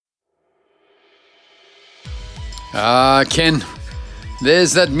Ken,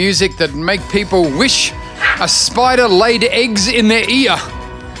 there's that music that make people wish a spider laid eggs in their ear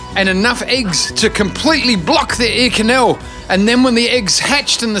and enough eggs to completely block their ear canal. And then when the eggs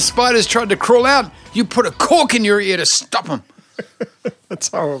hatched and the spiders tried to crawl out, you put a cork in your ear to stop them. That's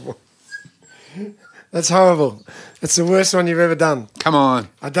horrible. That's horrible. That's the worst one you've ever done. Come on.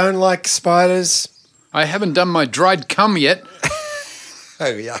 I don't like spiders. I haven't done my dried cum yet.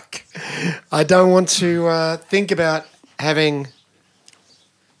 Oh, yuck. I don't want to think about having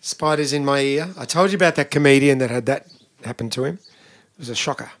spiders in my ear. I told you about that comedian that had that happen to him. It was a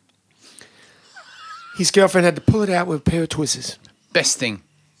shocker. His girlfriend had to pull it out with a pair of tweezers. Best thing.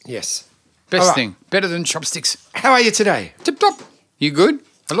 Yes. Best All right. thing. Better than chopsticks. How are you today? Tip top. You good?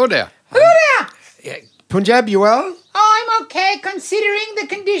 Hello there. Hello there! Yeah. Punjab, you well? Oh, I'm okay considering the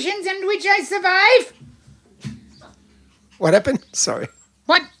conditions in which I survive. What happened? Sorry.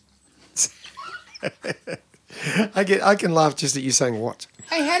 What? I can laugh just at you saying what.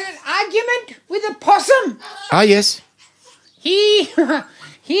 I had an argument with a possum. Ah, yes. He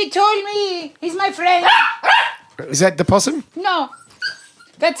told me he's my friend. Is that the possum? No,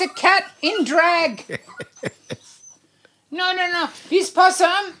 that's a cat in drag. No. This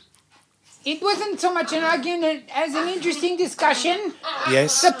possum, it wasn't so much an argument as an interesting discussion.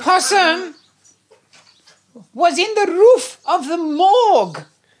 Yes. The possum was in the roof of the morgue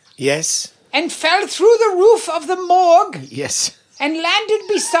Yes. and fell through the roof of the morgue Yes. and landed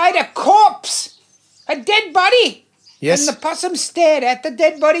beside a corpse, a dead body. Yes. And the possum stared at the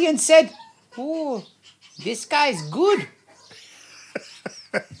dead body and said, "Oh, this guy's good."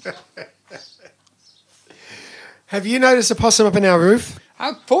 Have you noticed a possum up in our roof?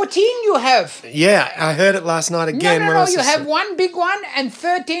 14 you have. Yeah, I heard it last night again. when I No, was you asleep. have one big one and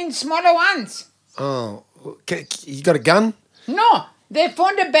 13 smaller ones. Oh, you got a gun? No, they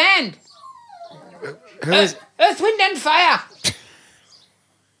formed a band. Who is? Earth, Wind and Fire.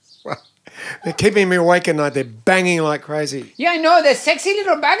 They're keeping me awake at night. They're banging like crazy. Yeah, I know, they're sexy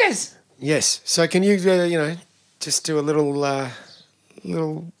little buggers. Yes. So can you, just do a little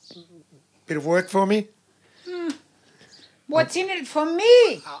bit of work for me? What's in it for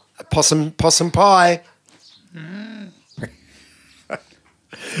me? A possum pie.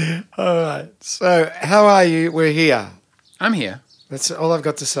 All right. So how are you? We're here. I'm here. That's all I've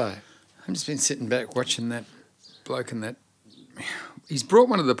got to say. I've just been sitting back watching that bloke and that. He's brought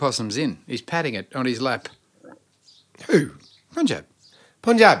one of the possums in. He's patting it on his lap. Who? Punjab.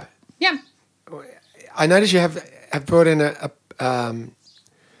 Punjab. Yeah. I notice you have brought in a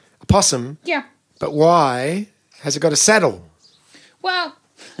possum, Yeah. but why has it got a saddle? Well,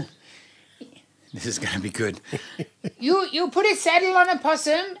 This is going to be good. you put a saddle on a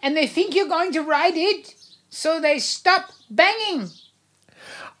possum and they think you're going to ride it, so they stop banging.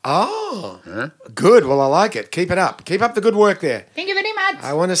 Oh, good. Well, I like it. Keep it up. Keep up the good work there. Thank you very much.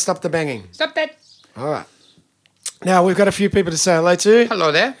 I want to stop the banging. Stop that. All right. Now, we've got a few people to say hello to.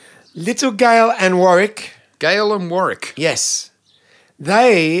 Hello there. Little Gail and Warwick. Gail and Warwick. Yes.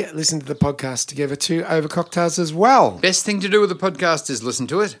 They listen to the podcast together too over cocktails as well. Best thing to do with a podcast is listen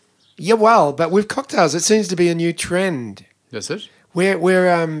to it. Yeah, well, but with cocktails, it seems to be a new trend. That's it.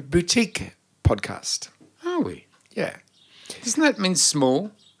 We're boutique podcast. Are we? Yeah. Doesn't that mean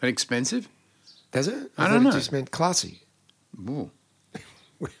small and expensive? Does it? I don't thought know. It just meant classy. Ooh.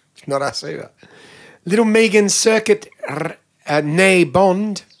 Not us either. Little Megan Circuit Nay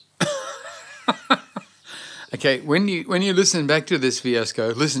Bond. Okay, when you listen back to this fiasco,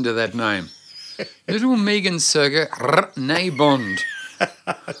 listen to that name. Little Megan Serger Nay Bond.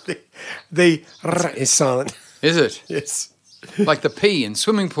 The R is silent. Is it? Yes. Like the P in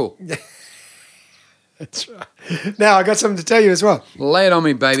swimming pool. That's right. Now, I got something to tell you as well. Lay it on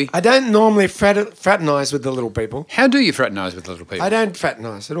me, baby. I don't normally fraternise with the little people. How do you fraternise with little people? I don't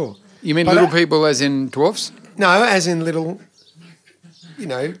fraternise at all. You mean But little people as in dwarfs? No, as in little,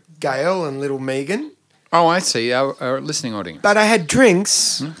 Gail and little Megan. Oh, I see. Our listening audience. But I had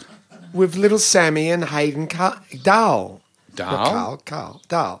drinks with little Sammy and Hayden Dahl. Dal? Carl.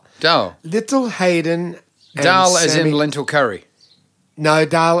 Dahl. Dal. Little Hayden and Dal as Sammy. in lentil curry. No,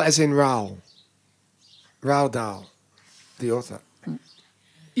 Dahl as in Raoul. Raoul Dahl, the author.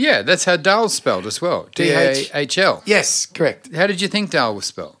 Yeah, that's how Dal's spelled as well. D-A-H-L. Yes, correct. How did you think Dal was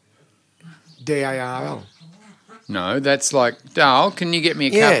spelled? D-A-R-L. No, that's like, Dal, can you get me a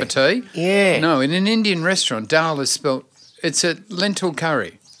Yeah. cup of tea? Yeah. No, in an Indian restaurant, Dal is spelled, it's a lentil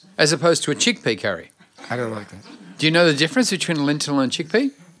curry as opposed to a chickpea curry. I don't like that. Do you know the difference between a lentil and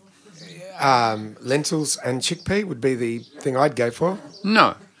chickpea? Lentils and chickpea would be the thing I'd go for.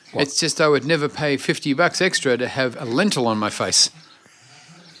 No. It's just I would never pay $50 extra to have a lentil on my face.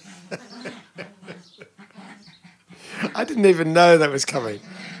 I didn't even know that was coming.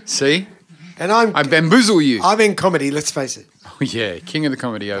 See? And I bamboozle you. I'm in comedy, let's face it. Oh, yeah, king of the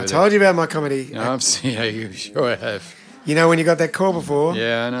comedy over I there. told you about my comedy. No, I've seen, yeah, you sure have. You know when you got that call before?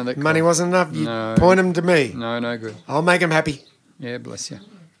 Yeah, I know that. Money call. wasn't enough. You No. point them to me. No, no good. I'll make them happy. Yeah, bless you.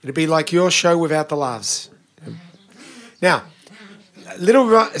 It'll be like your show without the laughs. Now,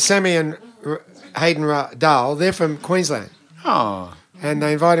 Sammy and Hayden Dahl, they're from Queensland. Oh, And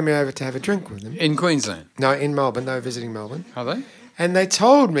they invited me over to have a drink with them. in Queensland, No, in Melbourne. They were visiting Melbourne. are they? And they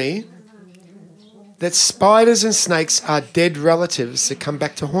told me that spiders and snakes are dead relatives that come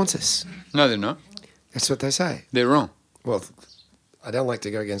back to haunt us. No, they're not. That's what they say. They're wrong. Well, I don't like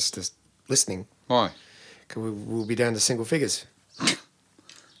to go against this listening Why? because we'll be down to single figures.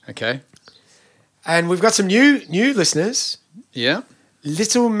 Okay. And we've got some new listeners. Yeah.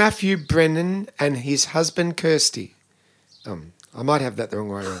 Little Matthew Brennan and his husband Kirsty. I might have that the wrong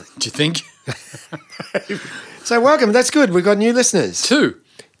way around. Do you think? So welcome. That's good. We've got new listeners. 2.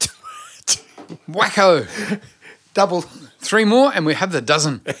 Wacko. Double. 3 more and we have the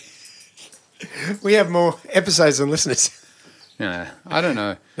dozen. We have more episodes than listeners. No, I don't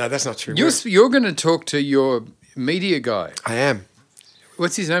know. No, that's not true. You're going to talk to your media guy. I am.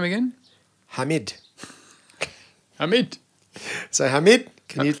 What's his name again? Hamid. Hamid. So Hamid,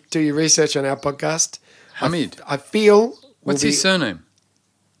 can you do your research on our podcast? Hamid. I feel. What's his surname?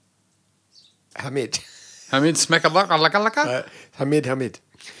 Hamid. Hamid Smekalaka? Hamid. Hamid.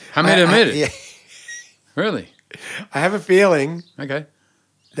 Yeah. Really? I have a feeling Okay.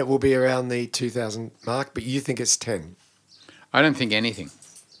 that will be around the 2,000 mark, but you think it's 10. I don't think anything.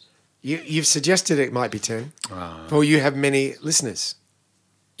 You've suggested it might be 10. Ah. Well, you have many listeners,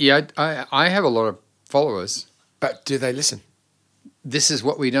 Yeah, I have a lot of followers. but do they listen? This is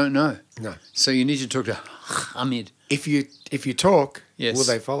what we don't know. No. So you need to talk to Hamid. If you talk, Yes. will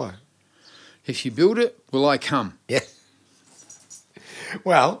they follow? If you build it, will I come? Yeah.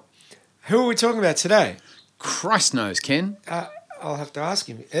 Well, who are we talking about today? Christ knows, Ken. I'll have to ask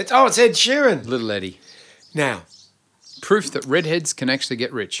him. It's Ed Sheeran. Little Eddie. Now, Proof that redheads can actually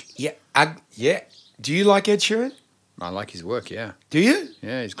get rich. yeah. Do you like Ed Sheeran? I like his work, yeah. Do you?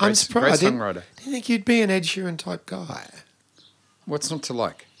 Yeah, he's a I'm great surprised. songwriter. I didn't think you'd be an Ed Sheeran type guy. What's not to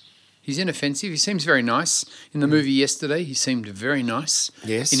like? He's inoffensive. He seems very nice. In the movie yesterday, he seemed very nice.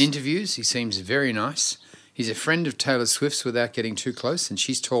 Yes. In interviews, he seems very nice. He's a friend of Taylor Swift's without getting too close, and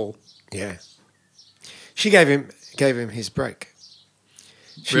she's tall. Yeah. She gave him his break.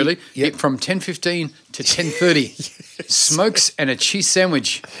 Really? Yep. From 10:15 to 10:30. Smokes and a cheese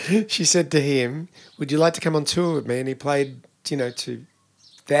sandwich. She said to him, "Would you like to come on tour with me?" And he played, to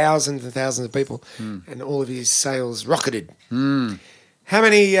thousands and thousands of people, and all of his sales rocketed. How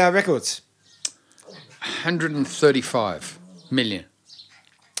many records? 135 million.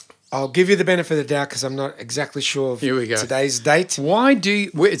 I'll give you the benefit of the doubt because I'm not exactly sure of Here we go. today's date. Why do you...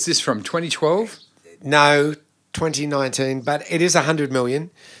 Where is this from? 2012? No, 2019, but it is 100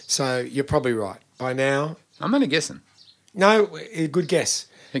 million, so you're probably right. By now, I'm only guessing. no, a good guess.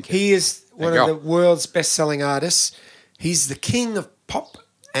 Thank you. He is one There of you the go. world's best-selling artists. He's the king of pop,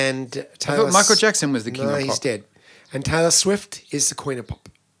 and I Taylor thought Michael Jackson was the king no, of he's pop. dead. And Taylor Swift is the queen of pop.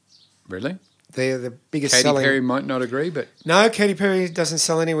 Really? They're the biggest Katy selling. Perry might not agree, but No, Katy Perry doesn't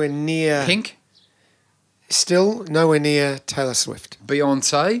sell anywhere near. Pink, Still nowhere near Taylor Swift.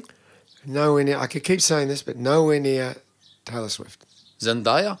 Beyonce, Nowhere near. I could keep saying this, but nowhere near Taylor Swift.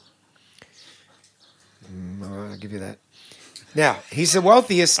 Zendaya. All right, I'll give you that. Now he's the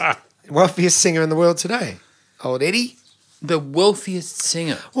wealthiest singer in the world today. Old Eddie. The wealthiest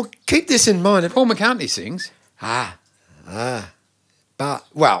singer. Well, keep this in mind. Paul McCartney sings. But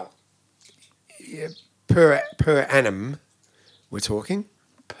well, yeah, per annum, we're talking.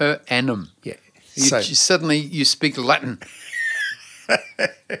 Per annum. Yeah. Suddenly you speak Latin.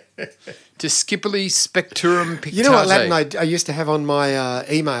 Discipuli spectrum pictate. You know what Latin I used to have on my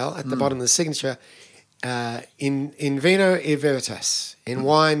email at the bottom of the signature? In vino e veritas. In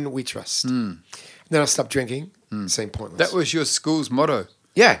wine we trust. Then I stopped drinking. Seemed pointless. That was your school's motto.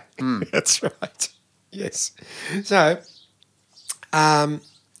 Yeah, that's right. Yes. So,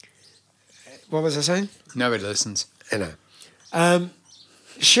 what was I saying? Nobody listens. I know.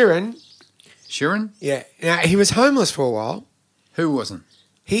 Sheeran, Sheeran? yeah. Now, he was homeless for a while. Who wasn't?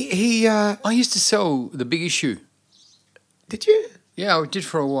 He I used to sell The Big Issue. did you? Yeah, I did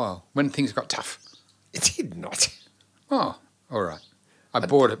for a while when things got tough. It did not. Oh, all right. I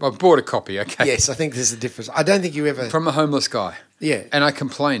bought it. I bought a copy. Okay. Yes, I think there's a difference. I don't think you ever. From a homeless guy. Yeah. And I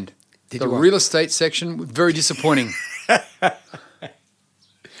complained. Did The you what? real estate section, very disappointing.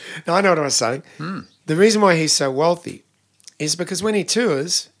 No, I know what I was saying. The reason why he's so wealthy is because when he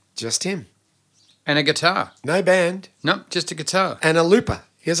tours, just him. And a guitar. No band. No, just a guitar. And a looper.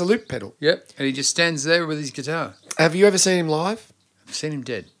 He has a loop pedal. Yep. And he just stands there with his guitar. Have you ever seen him live? I've seen him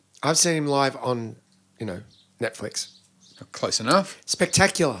dead. I've seen him live on, Netflix. Close enough.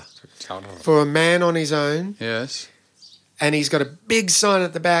 Spectacular. For a man on his own. Yes. And he's got a big sign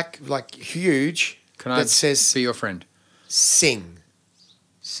at the back, like huge, Can I that says be your friend? sing.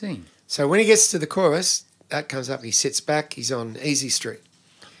 Sing. So when he gets to the chorus, that comes up, he sits back, he's on Easy Street.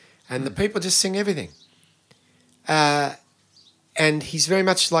 And the people just sing everything. And he's very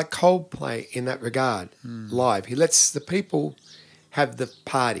much like Coldplay in that regard, live. He lets the people have the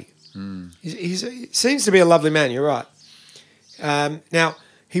party. He seems to be a lovely man, you're right. Now,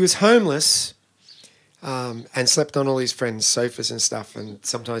 he was homeless and slept on all his friends' sofas and stuff, and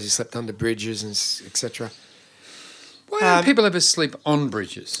sometimes he slept under bridges and etc. Why don't people ever sleep on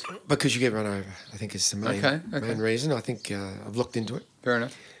bridges? Because you get run over, I think is the main reason. I think I've looked into it. Fair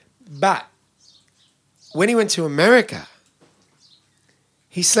enough. But when he went to America,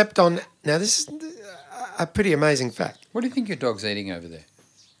 he slept on... Now, this is a pretty amazing fact. What do you think your dog's eating over there?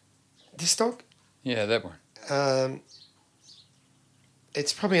 This dog? Yeah, that one.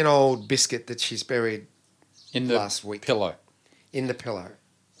 It's probably an old biscuit that she's buried In the last week. pillow. In the pillow.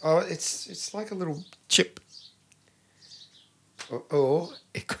 Oh, it's like a little chip. Or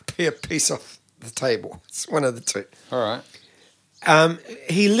it could be a piece off the table. It's one of the two. All right.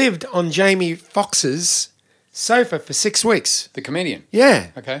 He lived on Jamie Foxx's sofa for 6 weeks. The comedian. Yeah.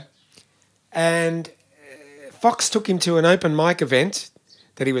 Okay. And Fox took him to an open mic event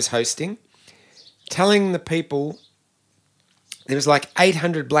that he was hosting, telling the people, there was like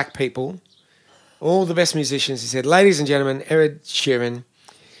 800 black people, all the best musicians. He said, ladies and gentlemen, Ed Sheeran.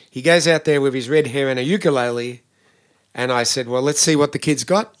 He goes out there with his red hair and a ukulele. And I said, well, let's see what the kid's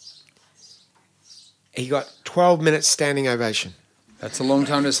got. He got 12 minutes standing ovation. That's a long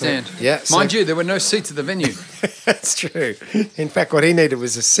time to stand. Yeah. Mind you, there were no seats at the venue. That's true. In fact, what he needed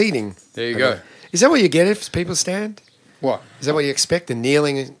was a seating. There you go. Is that what you get if people stand? What? Is that what you expect, a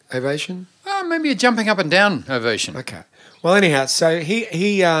kneeling ovation? Maybe a jumping up and down ovation. Okay. Well, anyhow, so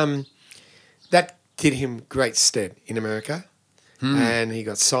he that did him great stead in America. And he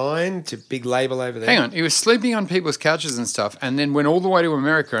got signed to a big label over there. Hang on, he was sleeping on people's couches and stuff, and then went all the way to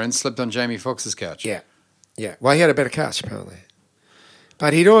America and slept on Jamie Foxx's couch. Yeah. Yeah. Well, he had a better couch, apparently.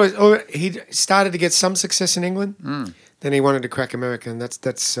 But he'd started to get some success in England. Then he wanted to crack America, and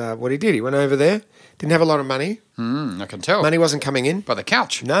that's what he did. He went over there, didn't have a lot of money. I can tell. Money wasn't coming in. By the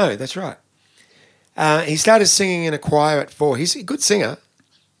couch. No, that's right. He started singing in a choir at 4. He's a good singer,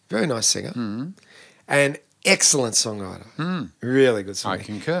 very nice singer, and excellent songwriter. Really good songwriter. I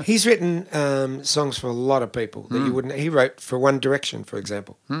concur. He's written songs for a lot of people that you wouldn't. He wrote for One Direction, for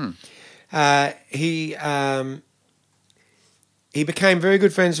example. He became very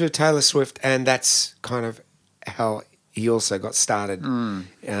good friends with Taylor Swift, and that's kind of how he also got started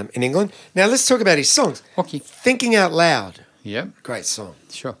in England. Now let's talk about his songs. Okay. Thinking Out Loud, Yep. great song.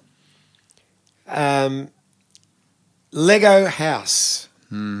 Sure. Lego House.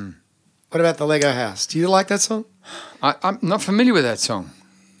 What about the Lego House? Do you like that song? I'm not familiar with that song.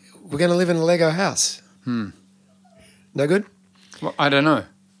 We're going to live in a Lego house. No good? Well, I don't know.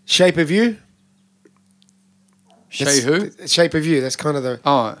 Shape of You? Shay who? Shape of You. That's kind of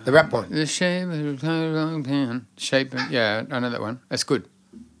the rap one. The shape of a pen. Shape of, yeah, I know that one. That's good.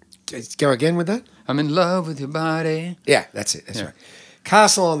 Go again with that? I'm in love with your body. Yeah, that's it. That's right.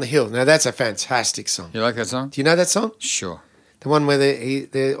 Castle on the Hill. Now, that's a fantastic song. You like that song? Do you know that song? Sure. The one where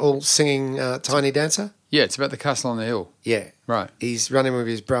they're all singing Tiny Dancer? Yeah, it's about the castle on the hill. Yeah. Right. He's running with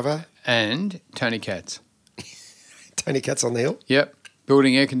his brother. And Tony Katz. Tony Katz on the Hill? Yep.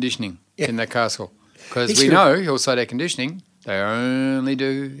 Building air conditioning in that castle. Because we know Hillside Air Conditioning, they only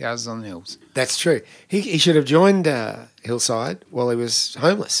do houses on the hills. That's true. He should have joined Hillside while he was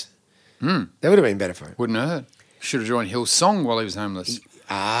homeless. That would have been better for him. Wouldn't have heard. Should have joined Hillsong while he was homeless.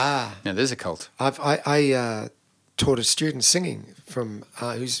 Now there's a cult. I taught a student singing from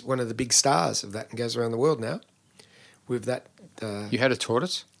who's one of the big stars of that and goes around the world now with that. You had a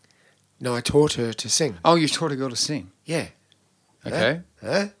tortoise? No, I taught her to sing. Oh, you taught a girl to sing? Yeah. Okay.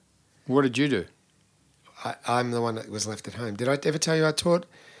 Huh? What did you do? I'm the one that was left at home. Did I ever tell you I taught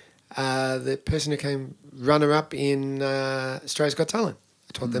the person who came runner-up in Australia's Got Talent?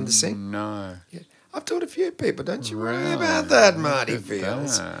 I taught them to sing. No. Yeah. I've taught a few people. Don't you worry about that, Marty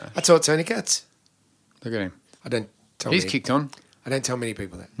Fields. I taught Tony Katz. Look at him. I don't tell He's many, kicked on. I don't tell many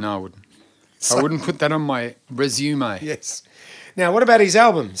people that. No, I wouldn't. I wouldn't put that on my resume. Yes. Now, what about his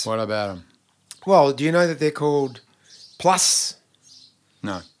albums? What about him? Well, do you know that they're called Plus,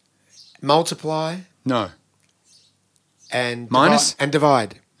 No. Multiply, No. and Minus? And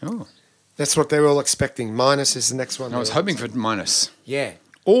Divide? Oh. That's what they're all expecting. Minus is the next one. I was hoping for minus. Yeah.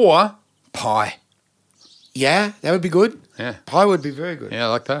 Or pie. Yeah, that would be good. Yeah. Pie would be very good. Yeah, I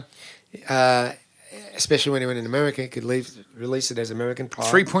like that. Especially when he went in America, he could release it as American Pie.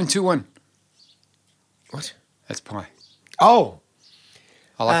 3.21. What? That's pie. Oh,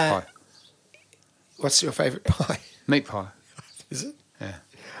 I like pie. what's your favourite pie? Meat pie. Is it? Yeah.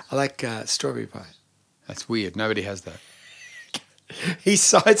 I like strawberry pie. That's weird. Nobody has that. He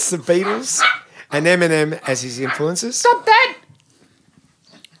cites the Beatles and Eminem as his influences. Stop that!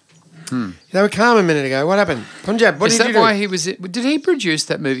 They were calm a minute ago. What happened? Punjab, what Is did that you do? why he was... Did he produce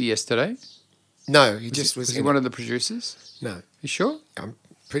that movie yesterday? No, he just was Was he in one it. of the producers? No, You sure? I'm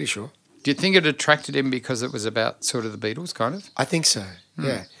pretty sure. Do you think it attracted him because it was about sort of the Beatles, kind of? I think so,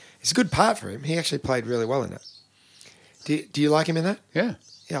 yeah. It's a good part for him. He actually played really well in it. Do you like him in that? Yeah.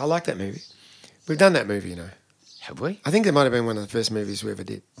 Yeah, I like that movie. We've done that movie, you know. Have we? I think that might have been one of the first movies we ever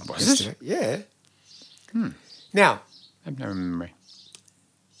did. Was yesterday. it? Yeah. Now, I have no memory.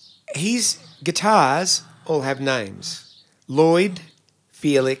 his guitars all have names. Lloyd,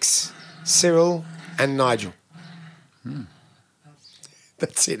 Felix, Cyril, and Nigel.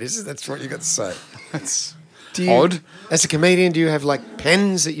 That's it. That's what you got to say. That's Do you, odd. As a comedian, do you have like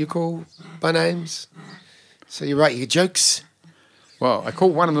pens that you call by names? So you write your jokes? Well, I call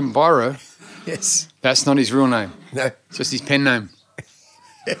one of them Biro. Yes. That's not his real name. No. It's just his pen name.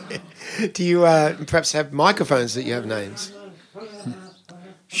 Do you perhaps have microphones that you have names?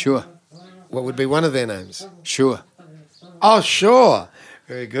 Sure. What would be one of their names? Sure. Oh, sure.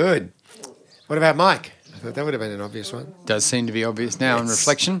 Very good. What about Mike? I thought that would have been an obvious one. Does seem to be obvious now in Yes.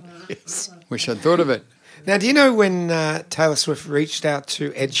 reflection. Yes. Wish I'd thought of it. Now, do you know when Taylor Swift reached out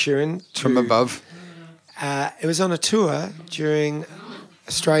to Ed Sheeran From above. It was on a tour during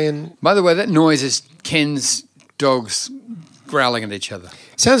Australian. By the way, that noise is Ken's dogs growling at each other.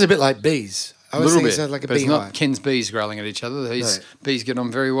 Sounds a bit like bees. I A was little thinking bit. it sounded like a but it's beehive. not Ken's bees growling at each other. These No. bees get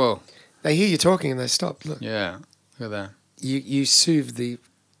on very well. They hear you talking and they stop. Look, Yeah. Look at that. you soothe the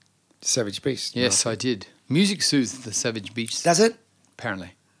savage beast. Yes, I did. Music soothes the savage beast, Does it?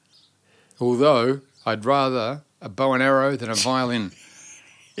 apparently. Although, I'd rather a bow and arrow than a violin.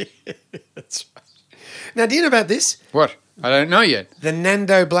 That's right. Now, do you know about this? What? I don't know yet. The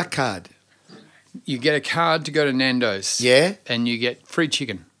Nando Black Card. You get a card to go to Nando's. Yeah? And you get free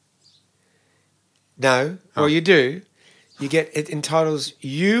chicken. No. Oh. Well, you do. It entitles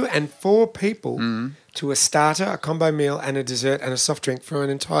you and 4 people Mm. to a starter, a combo meal, and a dessert and a soft drink for an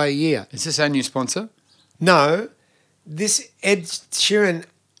entire year. Is this our new sponsor? No, this Ed Sheeran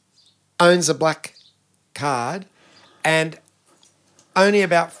owns a black card, and only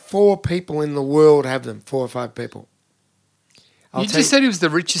about 4 people in the world have them. 4 or 5 people. You just said he was the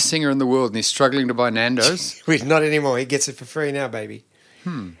richest singer in the world and he's struggling to buy Nando's. Wait, not anymore. He gets it for free now, baby.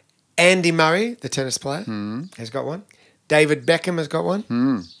 Andy Murray, the tennis player, has got one. David Beckham has got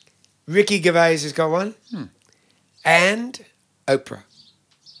one. Ricky Gervais has got one. And Oprah.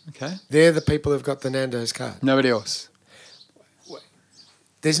 Okay. They're the people who've got the Nando's card. Nobody else.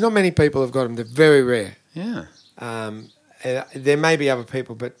 There's not many people who've got them. They're very rare. Yeah. There may be other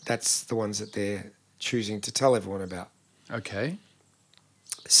people, but that's the ones that they're choosing to tell everyone about. Okay.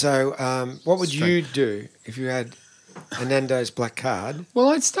 So what would you do if you had a Nando's black card? Well,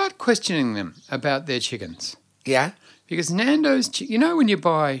 I'd start questioning them about their chickens. Yeah? Because Nando's, you know when you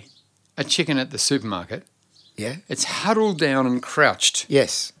buy a chicken at the supermarket, Yeah? it's huddled down and crouched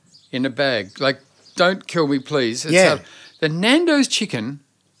Yes. in a bag. Like, don't kill me, please. It's Yeah. The Nando's chicken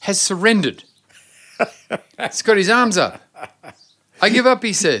has surrendered. It's got his arms up. I give up,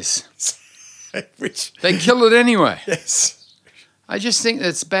 he says. Which? They kill it anyway. Yes. I just think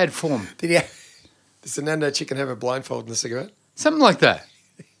that's bad form. Does the Nando chicken have a blindfold and a cigarette? Something like that.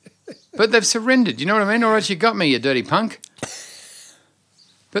 But they've surrendered. You know what I mean? All right, you got me, you dirty punk.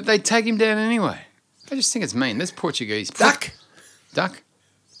 But they take him down anyway. I just think it's mean. This Portuguese. Duck? Duck?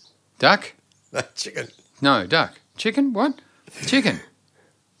 Duck? No, chicken. No, duck. Chicken? What? Chicken.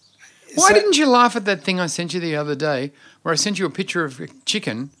 Why didn't you laugh at that thing I sent you the other day where I sent you a picture of a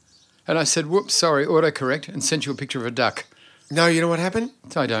chicken and I said, whoops, sorry, autocorrect, and sent you a picture of a duck? No, you know what happened?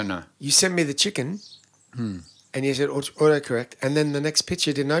 I don't know. You sent me the chicken and you said autocorrect, and then the next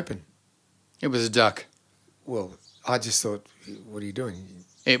picture didn't open. It was a duck. Well, I just thought, what are you doing?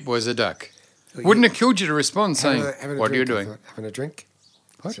 It was a duck. Well, Wouldn't have killed you to respond saying, Having a what are you drink, I doing? thought. Having a drink?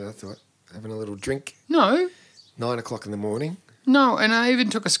 What? So I thought, having a little drink, No, 9 o'clock in the morning. no, and I even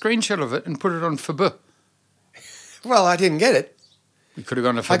took a screenshot of it and put it on Fabu. Well, I didn't get it. We could have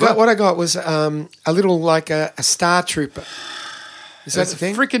gone to I Fabu. got what I got was a little like a star trooper. Is that That's the a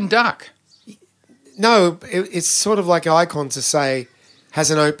thing? freaking duck. No, it's sort of like an icon to say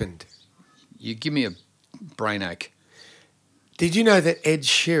hasn't opened. You give me a brain ache. Did you know that Ed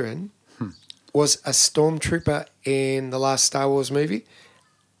Sheeran was a stormtrooper in the last Star Wars movie?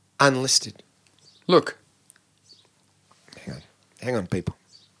 Unlisted. Look, Hang on, people.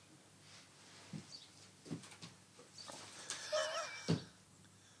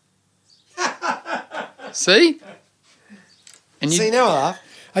 see? And See, now I laugh.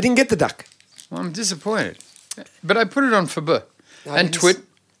 I didn't get the duck. Well, I'm disappointed. But I put it on Faber No, and it's- Twit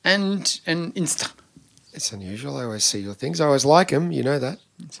and Insta. It's unusual. I always see your things. I always like them. You know that.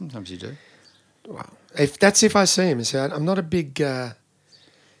 Sometimes you do. Well, if I see him, I'm not a big.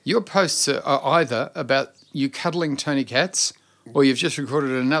 Your posts are either about you cuddling Tony Katz or you've just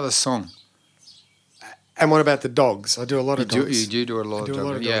recorded another song. And what about the dogs? I do a lot of You dogs. do a lot I of do a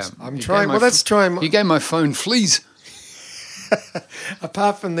lot of yeah. dogs. I'm You trying. gave my Well, let's try. You gave my phone fleas.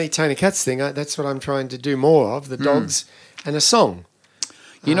 Apart from the Tony Katz thing, that's what I'm trying to do more of: the dogs and a song.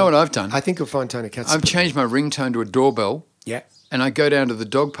 You know what I've done? I think you'll find Tony Katz. I've changed my ringtone to a doorbell. Yeah. And I go down to the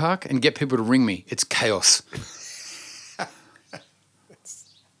dog park and get people to ring me. It's chaos.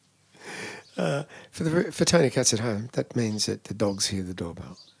 For Tony Katz at home, that means that the dogs hear the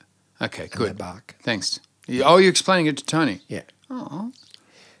doorbell Okay, and they good. bark. Thanks. Oh, you're explaining it to Tony. Yeah. Oh,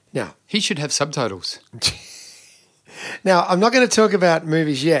 Now, he should have subtitles. I'm not going to talk about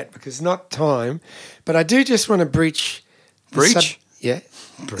movies yet because it's not time, but I do just want to breach. the Breach? yeah. Is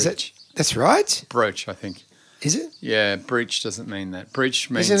that- Breach. that's right. Broach, I think. Is it? Yeah, breach doesn't mean that. Breach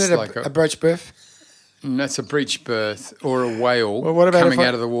means Isn't it like a brooch birth? that's a breech birth or a whale Well, what about coming if I-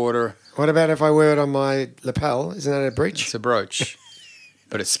 out of the water. What about if I wear it on my lapel? Isn't that a breach? It's a brooch.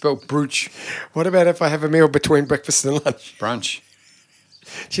 But it's spelled brooch. What about if I have a meal between breakfast and lunch? Brunch.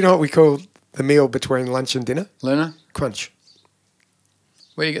 Do you know what we call the meal between lunch and dinner? Lena, Crunch.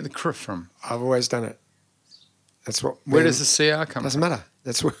 where do you get the criff from? I've always done it. That's what. Where does the CR come Doesn't from? matter.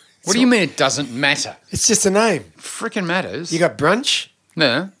 That's what. What do you mean it doesn't matter? It's just a name. Frickin' matters. You got brunch.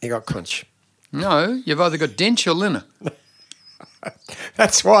 No, You got crunch. no, you've either got dench or Lena.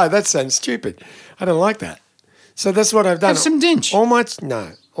 That's why. That sounds stupid. I don't like that. So that's what I've done. Have some dench.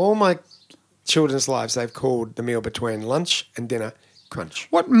 All my children's lives they've called the meal between lunch and dinner crunch.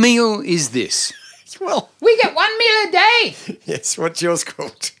 What meal is this? Well, We get 1 meal a day. yes. What's yours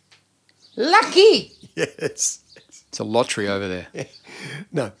called? Lucky. Yes. It's a lottery over there.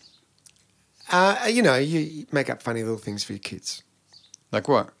 No. You make up funny little things for your kids. Like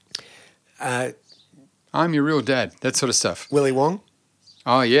what? Uh, I'm your real dad. That sort of stuff. Willy Wong.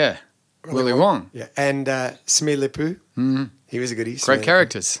 Oh, yeah. Willy Wong. Yeah. And Smee Lipu. Mhm. He was a goodie. Great Smee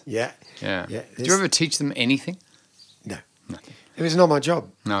characters. Lipu. Yeah. Yeah. Yeah, Did you ever teach them anything? No. Nothing. It was not my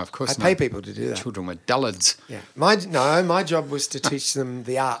job. No, of course I not. pay people to do that. Children were dullards. Yeah. My job was to teach them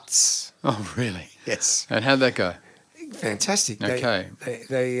the arts. Oh, really? Yes. And how'd that go? Fantastic. Okay.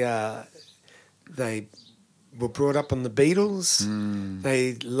 They were brought up on the Beatles.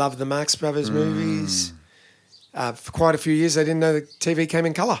 They loved the Marx Brothers movies. For quite a few years, they didn't know the TV came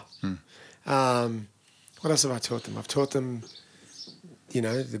in colour. What else have I taught them? I've taught them,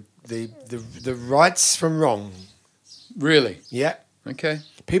 the rights from wrong. Really? Yeah. Okay.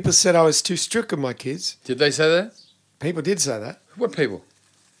 People said I was too strict with my kids. Did they say that? People did say that. What people?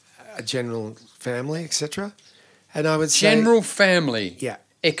 A general family, etc. And I would say... General family, Yeah.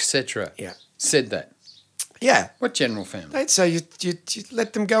 etc. Yeah. Said that. Yeah. What general family? They'd say, you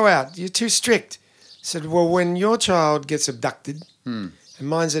let them go out. You're too strict. I said, well, when your child gets abducted and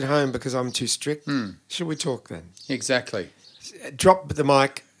mine's at home because I'm too strict, should we talk then? Exactly. Drop the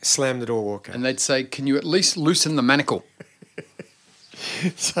mic, slam the door, walk out. And they'd say, can you at least loosen the manacle?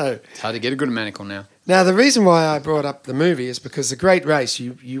 So It's hard to get a good manacle now. now the reason why I brought up the movie is because The Great Race,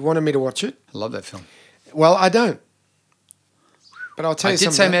 you wanted me to watch it. I love that film. Well, I don't. But I'll tell I you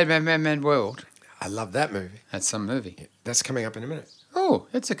did something. say Mad World. I love that movie. That's some movie. That's coming up in a minute. Oh,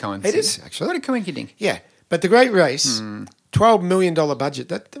 it's a coincidence. It is, actually. What a coincidence. Yeah. But The Great Race, $12 million budget.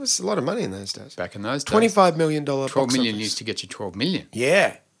 That was a lot of money in those days. Back in those days. $25 million 12 box million office. used to get you 12 million.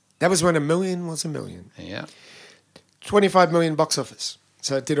 Yeah. That was when $1 million was $1 million. Yeah. 25 million box office.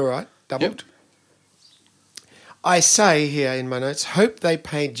 So it did all right. Doubled. Yep. I say here in my notes, hope they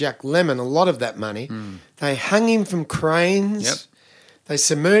paid Jack Lemmon a lot of that money. They hung him from cranes. Yep. They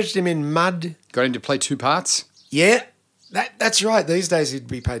submerged him in mud. Got him to play two parts. Yeah. That's right. These days he'd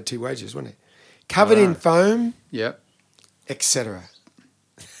be paid 2 wages, wouldn't he? Covered in foam, Yep. etc.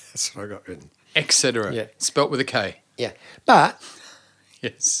 That's what I got written. Etc. Yeah. Spelt with a K. Yeah. But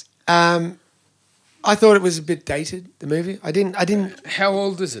Yes. I thought it was a bit dated, the movie. I didn't. How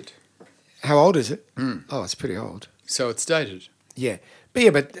old is it? How old is it? Oh, it's pretty old. So it's dated. Yeah.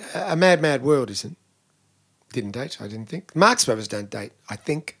 But A Mad, Mad World isn't. Didn't date, I didn't think. Marx Brothers don't date, I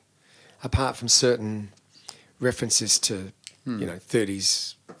think. apart from certain references to,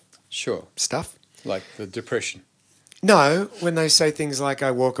 30s Sure. stuff. Like the Depression. No, when they say things like, I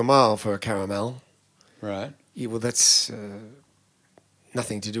walk a mile for a caramel, Right. yeah, well, that's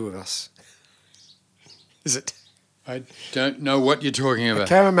nothing to do with us. Is it? I don't know what you're talking about.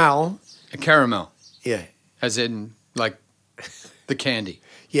 Caramel, A caramel, yeah. as in like the candy.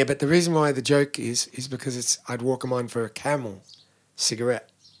 Yeah, but the reason why the joke is because I'd walk a mile for a Camel cigarette.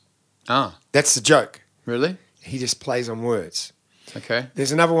 Ah, That's the joke. really? He just plays on words. Okay.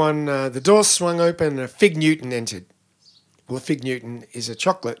 There's another one. The door swung open and a Fig Newton entered. Well, a Fig Newton is a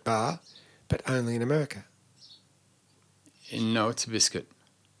chocolate bar, but only in America. No, it's a biscuit.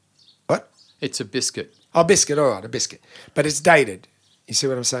 What? It's a biscuit. Oh, biscuit. All right, a biscuit. But it's dated. You see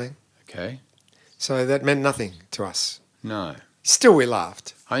what I'm saying? Okay. So that meant nothing to us. No. Still, we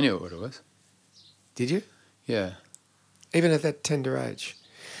laughed. I knew what it was. Did you? Yeah. Even at that tender age.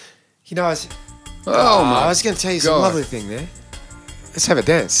 You know, I was going to tell you some God. lovely thing there. Let's have a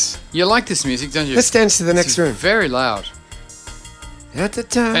dance. You like this music, don't you? Let's dance to the next It's room. very loud. At the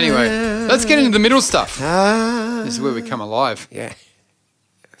time. Anyway, let's get into the middle stuff. Ah. This is where we come alive. Yeah.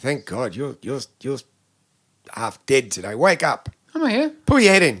 Thank God you're half dead today. Wake up. I'm here. Pull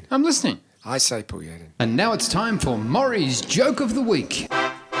your head in. I'm listening. I say pull your head in. And now it's time for Maury's Joke of the Week.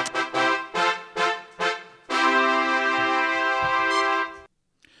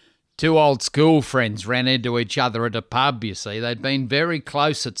 Two old school friends ran into each other at a pub, you see. They'd been very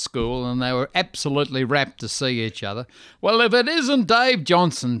close at school and they were absolutely rapt to see each other. Well, if it isn't Dave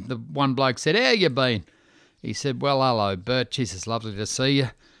Johnson, the one bloke said, how you been? He said, well, hello, Bert. Jeez, it's lovely to see you.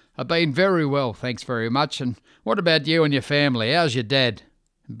 I've been very well, thanks very much. And what about you and your family? How's your dad?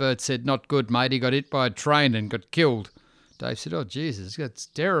 And Bert said, not good, mate. He got hit by a train and got killed. Dave said, oh, Jesus, that's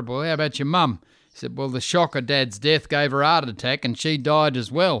terrible. How about your mum? He said, well, the shock of Dad's death gave her a heart attack and she died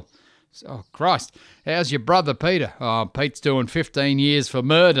as well. Oh, Christ. How's your brother, Peter? Oh, Pete's doing 15 years for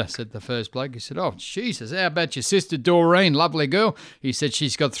murder, said the first bloke. He said, oh, Jesus, how about your sister, Doreen? Lovely girl. He said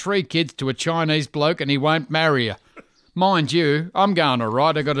she's got 3 kids to a Chinese bloke and he won't marry her. Mind you, I'm going all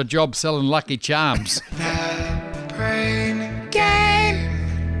right. I got a job selling Lucky Charms. Brain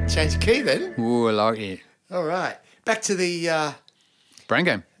game. Change the key then. Ooh, I like it. All right. Back to the Brain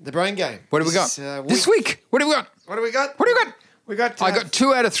game. brain game. What have we got? This week. What have we got? What do we got? What do we got? We got. I got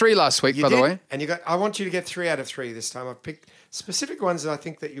 2 out of 3 last week, You by did? the way. And you got. I want you to get 3 out of 3 this time. I've picked specific ones that I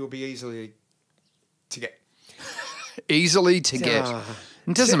think that you'll be easily to get. Easily to get. Ah.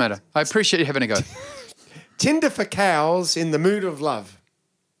 It doesn't matter. I appreciate you having a go. Tinder for cows in the mood of love.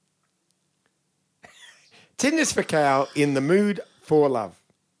 Tinder's for cow in the mood for love.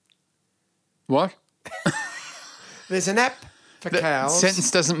 What? There's an app for That cows.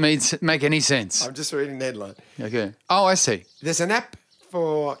 sentence doesn't make any sense. I'm just reading the headline. Okay. Oh, I see. There's an app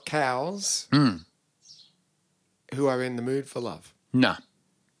for cows Hmm. who are in the mood for love. No.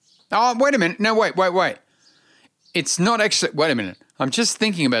 Oh, wait a minute. No, wait. It's not actually. Wait a minute. I'm just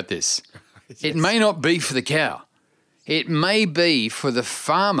thinking about this. It may not be for the cow. It may be for the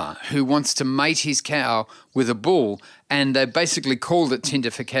farmer who wants to mate his cow with a bull, and they basically called it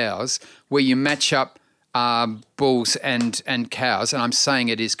Tinder for cows, where you match up bulls and cows, and I'm saying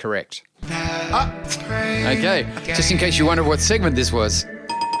it is correct. Okay, just in case you wonder what segment this was.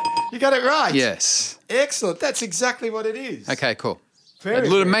 You got it right. Yes. Excellent. That's exactly what it is. Okay, cool. Very It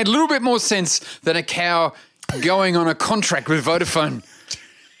good. made a little bit more sense than a cow going on a contract with Vodafone.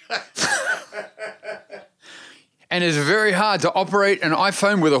 And it's very hard to operate an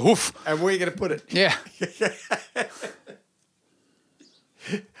iPhone with a hoof. And where are you going to put it? Yeah.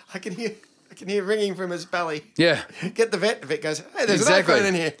 I can hear ringing from his belly. Yeah. Get the vet. The vet goes, hey, there's Exactly. an iPhone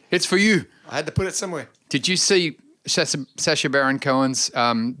in here. It's for you. I had to put it somewhere. Did you see Sacha Baron Cohen's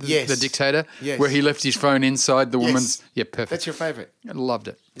Yes. The Dictator? Yes. Where he left his phone inside the woman's... Yeah, perfect. That's your favourite. I loved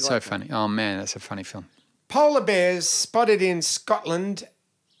it. So like that? funny. Oh, man, that's a funny film. Polar bears spotted in Scotland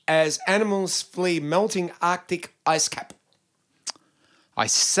as animals flee melting Arctic ice cap. I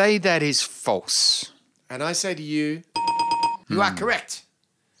say that is false. And I say to you, you are correct.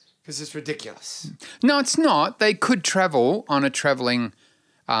 Because it's ridiculous. No, it's not. They could travel on a travelling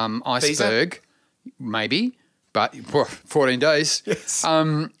iceberg, maybe, but 14 days. Yes.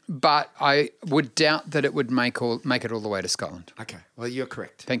 But I would doubt that it would make it all the way to Scotland. Okay, well, you're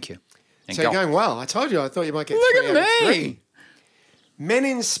correct. Thank you. And So you're going well. I told you, I thought you might get Look 3 at out of 3. me. Men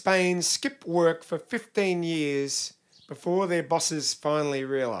in Spain skip work for 15 years before their bosses finally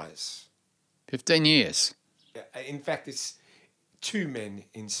realise. 15 years. In fact, it's 2 men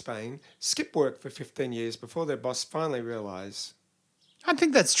in Spain skip work for 15 years before their boss finally realise. I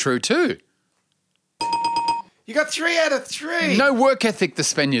think that's true too. You got 3 out of 3. No work ethic, the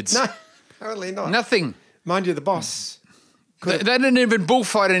Spaniards. No. Apparently not. Nothing. Mind you, the boss. They don't even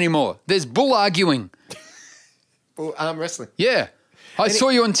bullfight anymore. There's bull arguing. Arm wrestling. Yeah. I saw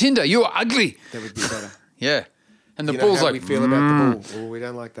you on Tinder. You were ugly. That would be better. Yeah. And the You know bull's how like, we feel about the bull. Oh, we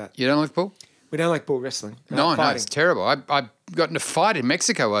don't like that. You don't like bull? We don't like bull wrestling. No, fighting. it's terrible. I got in a fight in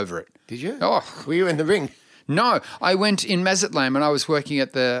Mexico over it. Did you? Oh. Were you in the ring? No, I went in Mazatlan when I was working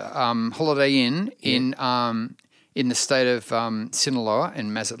at the Holiday Inn in the state of Sinaloa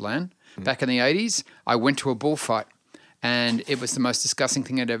in Mazatlan back in the 80s. I went to a bullfight, and it was the most disgusting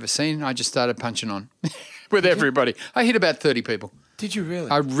thing I'd ever seen. I just started punching on with everybody. I hit about 30 people. Did you really?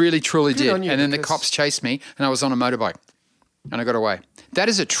 I really, truly Good did. on you, And then the because- cops chased me, and I was on a motorbike, and I got away. That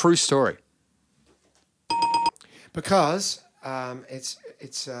is a true story. Because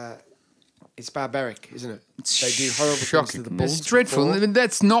it's barbaric, isn't it? They do horrible things to the bulls. It's dreadful. before.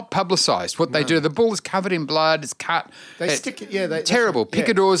 That's not publicised. What they do, the bull is covered in blood. It's cut. They stick it. Yeah, Terrible. Yeah.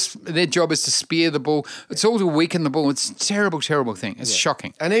 Picadors, their job is to spear the bull. It's all to weaken the bull. It's a terrible, terrible thing. It's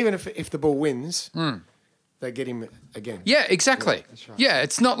shocking. And even if the bull wins, they get him again. Yeah, exactly. Yeah, that's right. Yeah,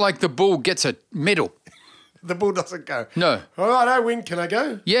 it's not like the bull gets a medal. The bull doesn't go. No. All right, I win. Can I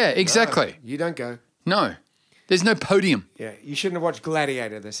go? Yeah, exactly. You don't go. No. There's no podium. Yeah, you shouldn't have watched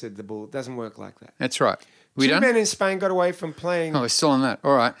Gladiator. They said the bull. It doesn't work like that. That's right. We Two done? men in Spain got away from playing Oh, we're still on that.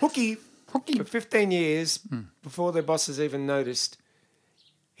 All right. hooky for 15 years before their bosses even noticed.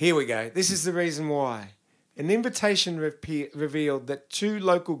 Here we go. This is the reason why. An invitation revealed that 2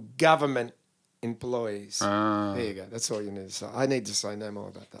 local government employees. There you go. That's all you need to say. I need to say no more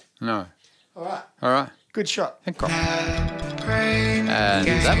about that. No. All right. All right. Good shot. Thank God. And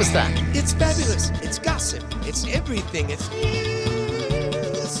that was that. It's fabulous. It's gossip. It's everything. It's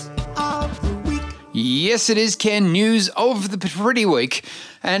news of the week. Yes, it is, Ken. News of the Pretty Week.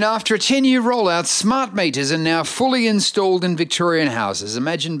 And after a 10-year rollout, smart meters are now fully installed in Victorian houses.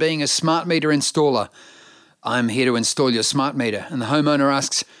 Imagine being a smart meter installer. I'm here to install your smart meter. And the homeowner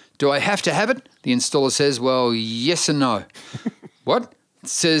asks, do I have to have it? The installer says, well, yes and no. What?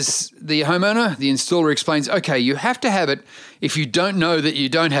 Says the homeowner. The installer explains, okay, you have to have it if you don't know that you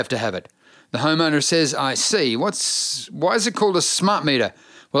don't have to have it. The homeowner says, I see. Why is it called a smart meter?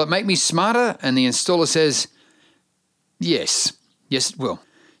 Will it make me smarter? And the installer says, yes. Yes, it will.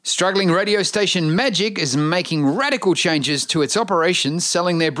 Struggling radio station Magic is making radical changes to its operations,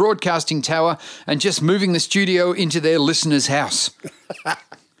 selling their broadcasting tower and just moving the studio into their listener's house.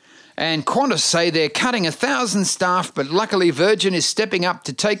 And Qantas say they're cutting 1,000 staff, but luckily Virgin is stepping up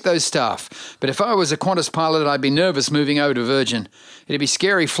to take those staff. But if I was a Qantas pilot, I'd be nervous moving over to Virgin. It'd be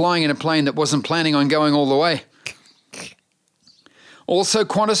scary flying in a plane that wasn't planning on going all the way. Also,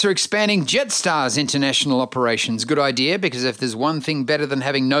 Qantas are expanding Jetstar's international operations. Good idea, because if there's one thing better than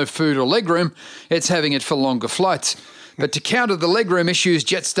having no food or legroom, it's having it for longer flights. But to counter the legroom issues,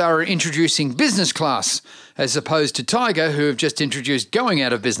 Jetstar are introducing business class, as opposed to Tiger, who have just introduced going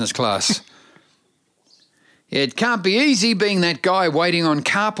out of business class. It can't be easy being that guy waiting on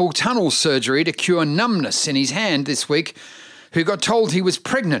carpal tunnel surgery to cure numbness in his hand this week, who got told he was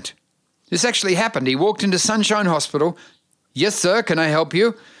pregnant. This actually happened. He walked into Sunshine Hospital. Yes, sir, can I help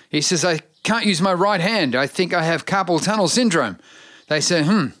you? He says, I can't use my right hand. I think I have carpal tunnel syndrome. They say,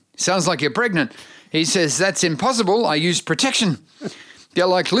 sounds like you're pregnant. He says, that's impossible. I use protection. They're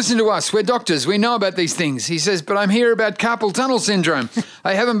like, listen to us. We're doctors. We know about these things. He says, but I'm here about carpal tunnel syndrome.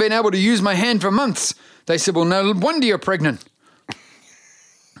 I haven't been able to use my hand for months. They said, well, no wonder you're pregnant.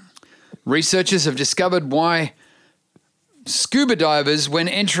 Researchers have discovered why scuba divers, when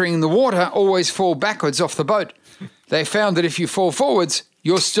entering the water, always fall backwards off the boat. They found that if you fall forwards,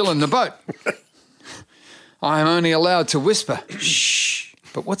 you're still in the boat. I'm only allowed to whisper, shh.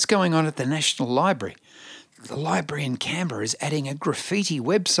 But what's going on at the National Library? The library in Canberra is adding a graffiti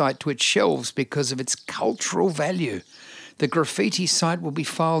website to its shelves because of its cultural value. The graffiti site will be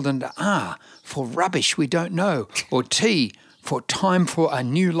filed under R for rubbish we don't know, or T for time for a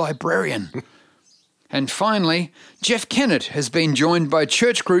new librarian. And finally, Jeff Kennett has been joined by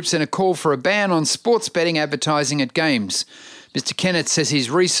church groups in a call for a ban on sports betting advertising at games. Mr. Kennett says his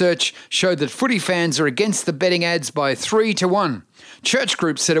research showed that footy fans are against the betting ads by 3-1. Church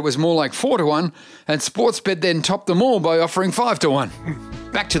groups said it was more like 4-1, and Sportsbet then topped them all by offering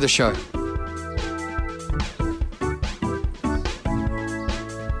 5-1. Back to the show.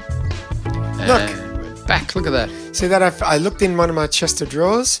 Look. Back, look at that. See that? I looked in one of my chest of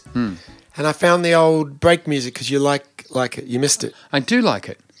drawers and I found the old break music because you like it. You missed it. I do like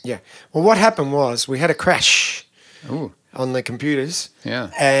it. Yeah. Well, what happened was we had a crash Ooh. on the computers. Yeah.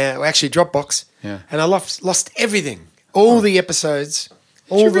 Actually, Dropbox. Yeah. And I lost everything. All the episodes.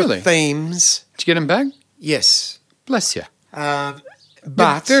 All you the really? themes. Did you get them back? Yes. Bless you.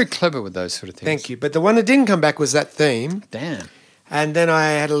 But Very clever with those sort of things. thank you. But the one that didn't come back was that theme. Damn. And then I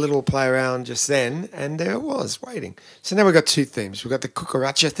had a little play around just then, and there it was, waiting. So now we've got two themes. We've got the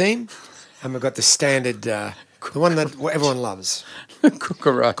cucaracha theme, and we've got the standard, the one that everyone loves.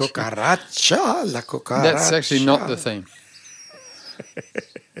 Cucaracha. Cucaracha, la cucaracha. That's actually not the theme.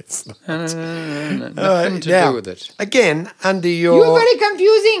 It's not. No, nothing to now, do with it. Again, under You're your very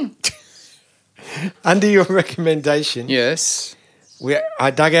confusing. recommendation, Yes. I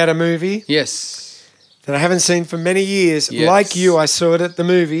dug out a movie Yes. that I haven't seen for many years. Yes. Like you, I saw it at the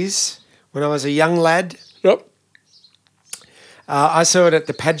movies when I was a young lad. Yep. I saw it at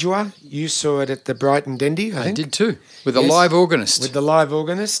the Padua. You saw it at the Brighton Dendy, I I think. did too. With a Yes. live organist. With the live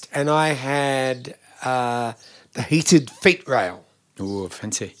organist. And I had the heated feet rail. Oh,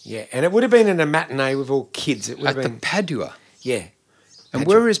 fancy. Yeah, and it would have been in a matinee with all kids. It would At have the been, Padua. yeah, And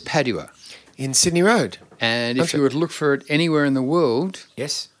where is Padua? in Sydney Road. And if Okay. you were to look for it anywhere in the world,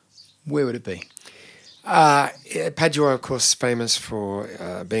 Yes. where would it be? Padua, of course, is famous for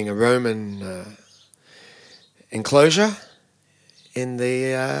being a Roman enclosure in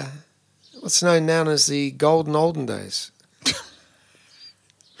the what's known now as the golden olden days.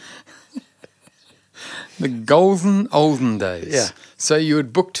 The golden olden days. Yeah. So you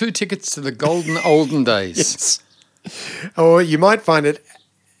would book 2 tickets to the golden olden days. Yes. Or you might find it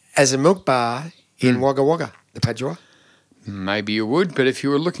as a milk bar in Wagga Wagga, the Padua. Maybe you would, but if you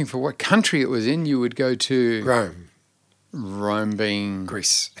were looking for what country it was in, you would go to Rome, Rome being...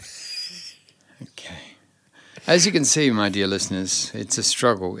 Greece. Okay. As you can see, my dear listeners, it's a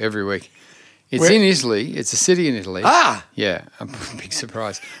struggle every week. It's Where- in Italy. It's a city in Italy. Ah! Yeah, a big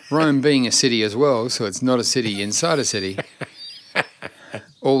surprise. Rome being a city as well, so it's not a city inside a city.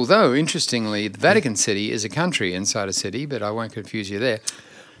 Although, interestingly, the Vatican City is a country inside a city, but I won't confuse you there.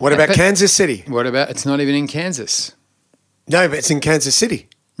 What about But- Kansas City? What about, it's not even in Kansas. No, but it's in Kansas City.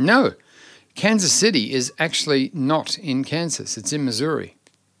 No, Kansas City is actually not in Kansas. It's in Missouri.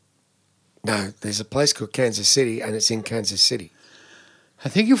 No, there's a place called Kansas City, and it's in Kansas City. I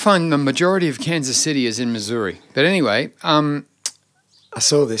think you'll find the majority of Kansas City is in Missouri. But anyway, I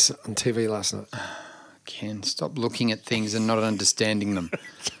saw this on TV last night. Ken, stop looking at things and not understanding them.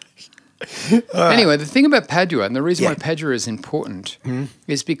 Anyway, the thing about Padua, and the reason why Yeah. Padua is important,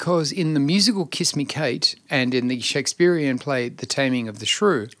 is because in the musical Kiss Me Kate and in the Shakespearean play The Taming of the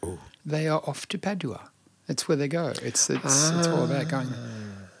Shrew, they are off to Padua. That's where they go. It's all about going there.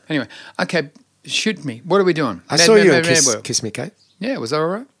 Anyway, okay, shoot me. What are we doing? I saw you in Kiss Me Kate. Yeah, was that all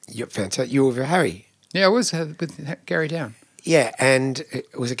right? You're fantastic. You were with Harry. Yeah, I was with Gary Down. Yeah, and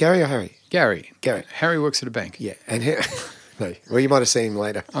was it Gary or Harry? Gary. Gary. Harry works at a bank. Yeah, and no, well, you might have seen him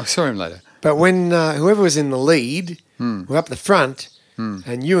later. I saw him later. But when whoever was in the lead were up the front,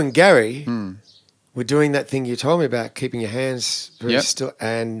 and you and Gary were doing that thing you told me about, keeping your hands very Yep. still,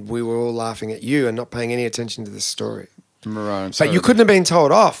 and we were all laughing at you and not paying any attention to the story. Right, I'm But sorry. you couldn't have been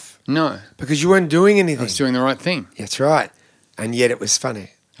told off No, because you weren't doing I anything. was doing the right thing. That's right, and yet it was funny.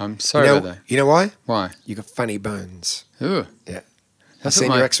 I'm sorry you know, about that. you know why? Why? You got funny bones. Ooh, Yeah, I've That's seen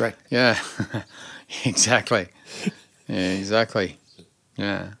what your my- X-ray. yeah, exactly. Yeah, exactly.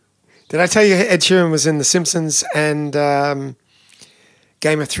 Yeah. Did I tell you Ed Sheeran was in The Simpsons and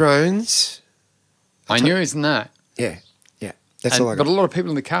Game of Thrones? I knew he was in that. Yeah, yeah. That's all I But got. a lot of people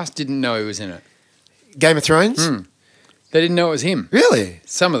in the cast didn't know he was in it. Game of Thrones? They didn't know it was him. Really?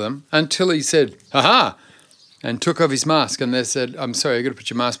 Some of them, until he said, "Ha!" and took off his mask, and they said, "I'm sorry, you got to put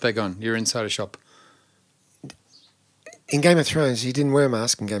your mask back on. You're inside a shop." In Game of Thrones, he didn't wear a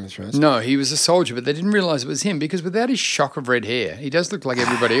mask in Game of Thrones. No, he was a soldier, but they didn't realise it was him because without his shock of red hair, he does look like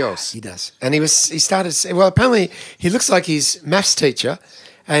everybody else. He does. And he started, well, apparently he looks like his maths teacher,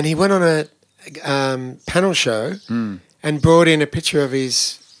 and he went on a panel show and brought in a picture of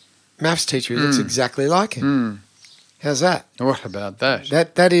his maths teacher who looks exactly like him. How's that? What about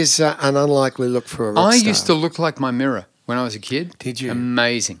that? That is an unlikely look for a rock I star. used to look like my mirror when I was a kid. Did you?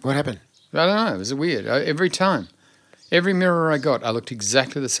 Amazing. What happened? I don't know. It was weird. Every time. Every mirror I got, I looked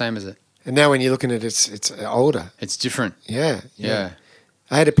exactly the same as it. And now when you're looking at it, it's older. It's different. Yeah, Yeah.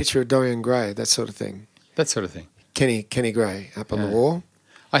 I had a picture of Dorian Gray, that sort of thing. That sort of thing. Kenny Gray up on the wall.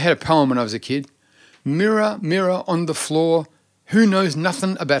 I had a poem when I was a kid. Mirror, mirror on the floor, who knows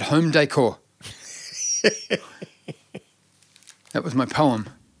nothing about home decor? That was my poem,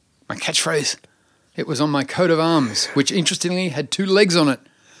 my catchphrase. It was on my coat of arms, which interestingly had 2 legs on it.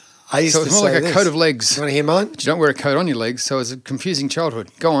 I used So to it's more say like a this. coat of legs. You want to hear mine? But you don't wear a coat on your legs, so it's a confusing childhood.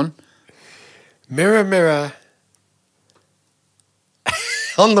 Go on. Mirror, mirror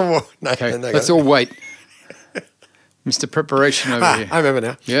on the wall. No, Okay, no, let's all wait. Mr. Preparation over here. I remember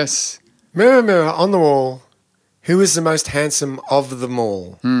now. Yes. Mirror, mirror on the wall, Who is the most handsome of them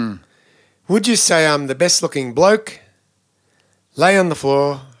all? Hmm. Would you say I'm the best looking bloke? Lay on the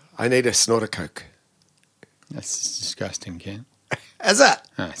floor. I need a snort of coke. That's disgusting, Ken. How's that?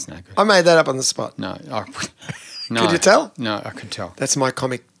 No, it's no good. I made that up on the spot. No, no. Could you tell? No, I could tell. That's my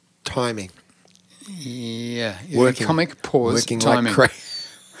comic timing. Yeah, Working. comic pause Working timing.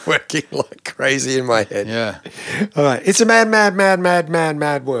 working like crazy in my head. Yeah, All right. It's a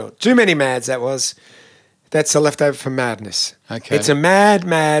mad world. Too many mads, that was. That's a leftover from madness. Okay. It's a mad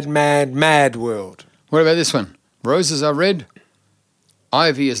world. What about this one? Roses are red,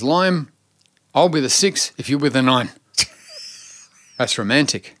 ivy is lime. I'll be the 6 if you're with the 9. That's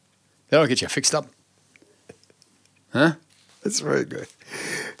romantic. That'll get you fixed up. Huh? That's very good.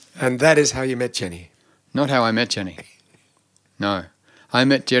 And that is how you met Jenny. Not how I met Jenny. No. I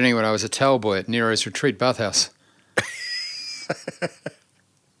met Jenny when I was a towel boy at Nero's Retreat Bathhouse.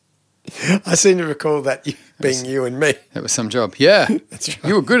 I seem to recall that being you and me. That was some job. Yeah. That's right.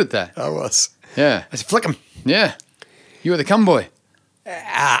 You were good at that. I was. Yeah. I said, flick 'em. Yeah. You were the cum boy.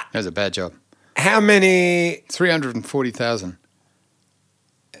 That was a bad job. How many... 340,000.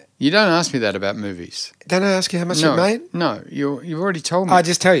 You don't ask me that about movies. Don't I ask you how much No, it made? no, you've already told me. I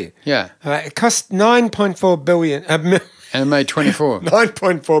just tell you. Yeah, It cost 9.4 billion... and it made 24.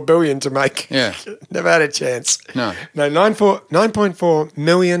 9.4 billion to make. Yeah. Never had a chance. No. No, 9.4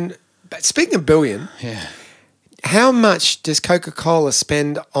 million. But speaking of billion, Yeah, how much does Coca-Cola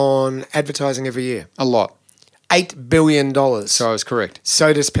spend on advertising every year? a lot. $8 billion. So I was correct.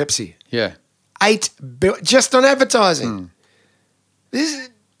 So does Pepsi. Yeah, 8 billion just on advertising. This is,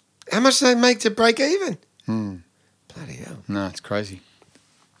 how much do they make to break even? Bloody hell. no, it's crazy.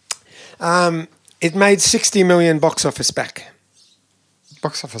 It made 60 million box office back.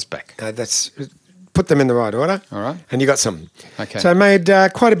 Box office back. That's put them in the right order. All right. And you got some. Okay. So it made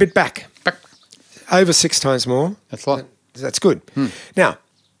quite a bit back. Back. Over 6 times more. That's a lot. That's good. Now,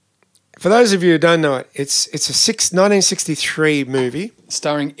 for those of you who don't know it, it's a 1963 movie.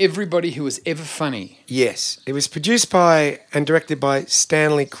 Starring everybody who was ever funny. Yes. It was produced by and directed by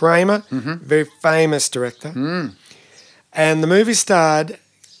Stanley Kramer, very famous director. And the movie starred,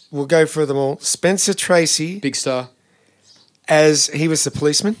 we'll go through them all, Spencer Tracy Big star. as he was the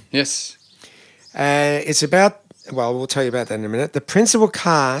policeman. Yes. It's about, well, we'll tell you about that in a minute. The principal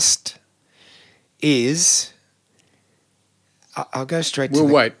cast is, I'll go straight to We'll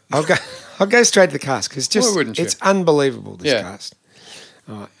the, wait. I'll go straight to the cast because Why wouldn't you? it's unbelievable, this Yeah. cast.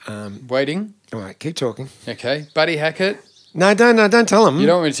 Waiting. All right, keep talking. Okay. Buddy Hackett. No, don't tell him. You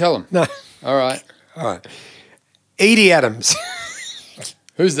don't want me to tell him? No. All right. All right. Edie Adams.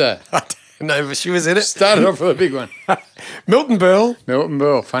 Who's that? I don't know, but she was in it. Started off with a big one. Milton Berle. Milton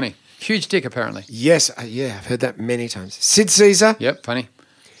Berle. Funny. Huge dick, apparently. Yes, yeah, I've heard that many times. Sid Caesar. Yep. Funny.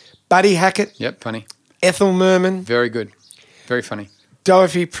 Buddy Hackett. Yep. Funny. Ethel Merman. Very good. Very funny.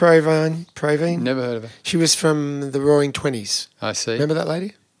 Dorothy Provine. Never heard of her. She was from the Roaring Twenties. I see. Remember that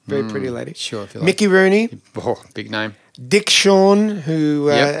lady? Very pretty lady. Sure, if you like. Mickey Rooney. Oh, big name. Dick Shawn, who,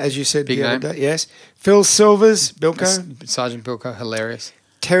 Yep. as you said Big the other name. day, yes. Phil Silvers, Bilko. Sergeant Bilko, hilarious.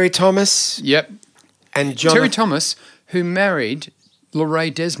 Terry Thomas, Yep. and John. Terry Thomas, who married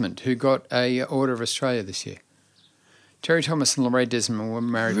Lorraine Desmond, who got a Order of Australia this year. Terry Thomas and Lorraine Desmond were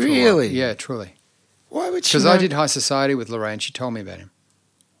married for a while. Really? Yeah, truly. Why would she? Because I know- did High Society with Lorraine. She told me about him.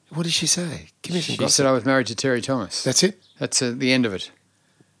 What did she say? Give me some She gossip. said I was married to Terry Thomas. That's it. That's the end of it.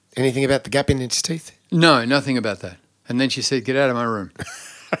 Anything about the gap in his teeth? No, nothing about that. And then she said, get out of my room.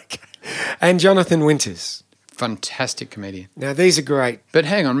 And Jonathan Winters. Fantastic comedian. Now these are great. But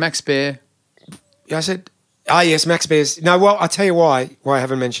hang on, Max Baer. I said, yes, Max Bears. No, well, I'll tell you why I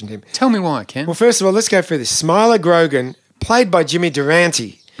haven't mentioned him. Tell me why, Ken. Well, first of all, let's go through this. Smiler Grogan, played by Jimmy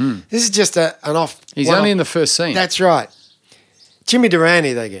Durante. This is just an off. He's one-off. only in the first scene. That's right. Jimmy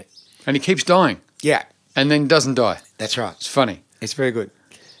Durante, they get. And he keeps dying. Yeah, And then doesn't die. that's right. It's funny. It's very good.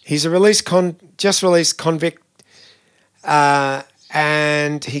 He's a just released convict,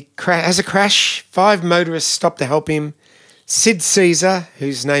 and he has a crash. 5 motorists stop to help him. Sid Caesar,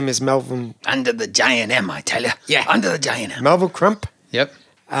 whose name is Melvin Under the J&M, I tell you. Yeah. Under the J&M. Melville Crump, Yep.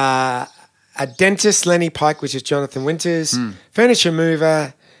 a dentist, Lenny Pike, which is Jonathan Winters, furniture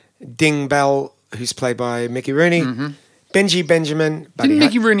mover, Ding Bell, who's played by Mickey Rooney, Benji Benjamin, Buddy Didn't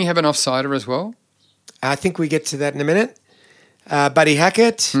Mickey Rooney have an offsider as well? I think we get to that in a minute. Buddy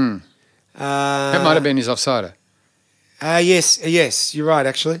Hackett. That might have been his offsider. Yes, you're right,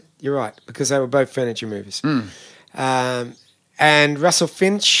 actually. You're right, because they were both furniture movers. And Russell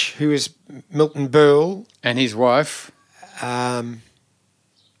Finch, who is Milton Berle. And his wife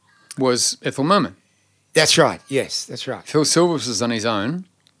was Ethel Merman. That's right, yes, that's right. Phil Silvers was on his own.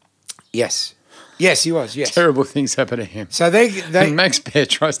 Yes. Yes, he was. Yes. Terrible things happen to him. So they And Max Bear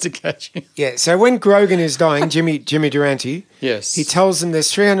tries to catch him. yeah. So when Grogan is dying, Jimmy Durante, Yes. he tells them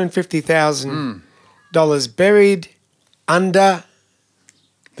there's $350,000 buried under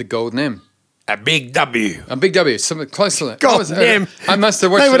The Golden M. a big W. A big W. Something close to that. Golden M. I must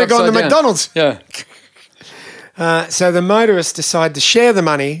have watched They it would have gone to upside down. McDonald's. Yeah. So the motorists decide to share the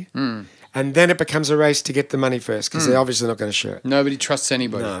money, and then it becomes a race to get the money first because they're obviously not going to share it. Nobody trusts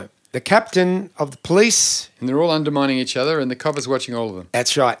anybody. No. The captain of the police, And they're all undermining each other, and the cop is watching all of them.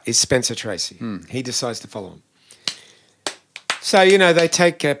 that's right, is Spencer Tracy. He decides to follow him. So, they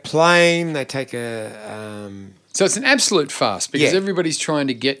take a plane, they take a... So it's an absolute farce because Yeah. everybody's trying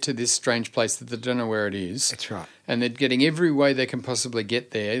to get to this strange place that they don't know where it is. That's right. And they're getting every way they can possibly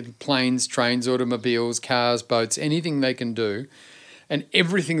get there. Planes, trains, automobiles, cars, boats, anything they can do. And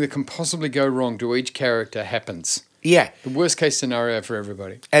everything that can possibly go wrong to each character happens. Yeah. The worst case scenario for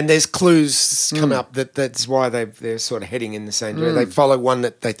everybody. And there's clues come up that's why they're sort of heading in the same direction. They follow one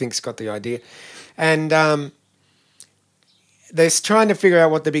that they think's got the idea. And they're trying to figure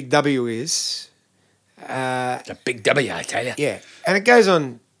out what the big W is. A big W, I tell you. Yeah. And it goes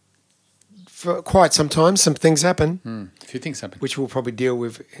on for quite some time. Some things happen, A few things happen. which we'll probably deal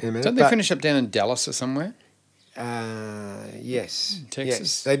with in a minute. Don't they But, finish up down in Dallas or somewhere? Yes. Texas?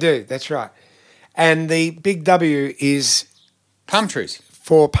 Yes, they do. That's right. And the big W is Palm trees.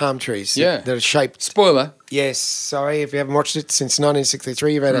 4 palm trees Yeah. that are shaped. Spoiler. Yes. Sorry if you haven't watched it since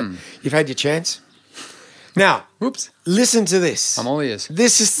 1963. You've had your chance. Now, Whoops. listen to this. I'm all ears.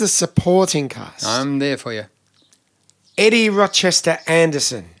 This is the supporting cast. I'm there for you. Eddie Rochester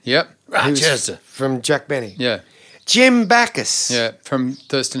Anderson, Yep. who's from Jack Benny. Yeah. Jim Backus. Yeah. From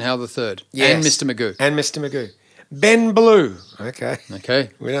Thurston Howell III. Yes. And Mr. Magoo. And Mr. Magoo. Ben Blue. Okay. Okay.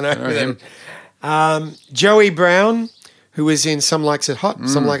 We don't know I him. Joey Brown, who was in Some Likes It Hot.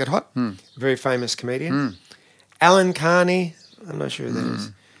 Some Like It Hot. Very famous comedian. Alan Carney. I'm not sure who that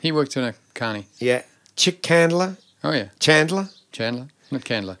is. He worked in a carny. Yeah. Chick Chandler. Oh, yeah. Chandler. Chandler. Not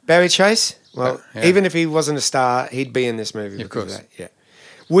Candler. Barry Chase. Well, yeah. even if he wasn't a star, he'd be in this movie. Of because course. that. Yeah.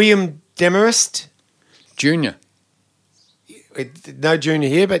 William Demarest. Junior. No junior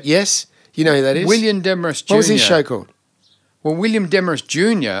here, but yes. You know who that is? William Demarest Jr. What was his show called? Well, William Demarest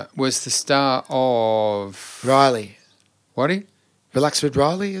Jr. was the star of... Riley. What? Relax with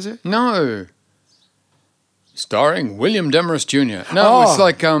Riley, is it? No. Starring William Demarest Jr. No, Oh. it's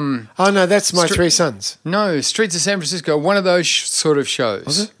like... Oh, no, that's My Stri- Three Sons. No, Streets of San Francisco, one of those sort of shows.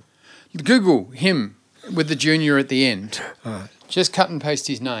 Was it? Google him with the junior at the end. Right. Just cut and paste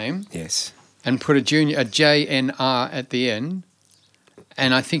his name Yes. and put a JNR at the end.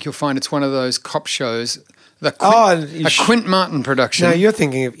 And I think you'll find it's one of those cop shows. A Quint Martin production. No, you're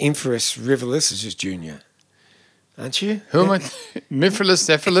thinking of Infamous Riverless as just Junior, aren't you? Who am I? Mifilus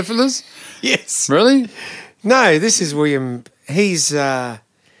Cephalophilis? Yes. Really? No, this is William. He's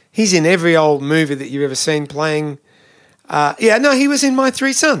in every old movie that you've ever seen playing. He was in My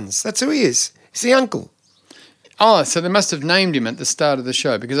Three Sons. That's who he is. He's the uncle. Oh, so they must have named him at the start of the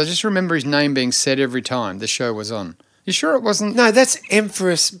show because I just remember his name being said every time the show was on. You sure it wasn't No, that's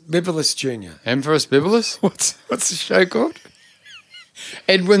Empress Bibulus Jr. Emphorus Bibulus? What's the show called?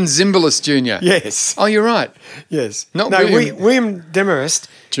 Edwin Zimbalus Jr. Yes. Oh, you're right. Yes. Not no, William. William Demarest.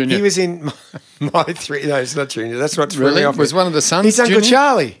 Junior. He was in my Three. No, it's not Junior. That's what's Really? really off. Was one of the sons He's Uncle Junior?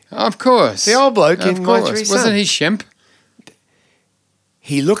 Charlie. Of course. The old bloke Of in My course. Three Wasn't Sons. he Shemp?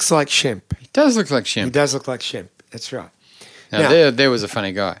 He looks like Shemp. He does look like He Shemp. does look like Shemp. That's right. Now, Now- there was a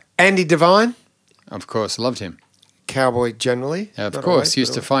funny guy. Andy Devine, Of course, loved him. cowboy generally. Of Not course, always,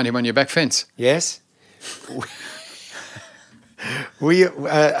 used but to find him on your back fence. Yes.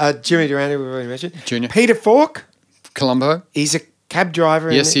 Jimmy Durante, we've already mentioned. Junior. Peter Falk, Columbo. he's a cab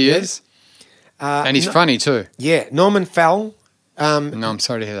driver. Yes, he is. And he's funny too. Yeah, Norman Fowle. No, I'm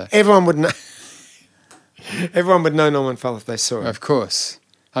sorry to hear that. Everyone would know. Everyone would know Norman Fowle if they saw him. Of course.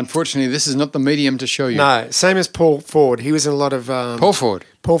 Unfortunately, this is not the medium to show you. No, same as Paul Ford. He was in a lot of. Paul Ford.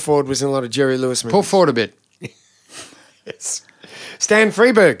 Paul Ford was in a lot of Jerry Lewis movies. Paul Ford a bit. Yes. Stan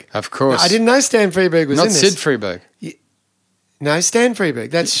Freberg. Of course. I didn't know Stan Freberg was Not in Sid this. Freberg. No, Stan Freberg.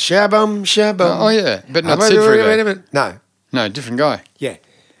 That's Shabum Shabum. Oh, yeah, but not Sid Freberg. No. No, different guy. Yeah.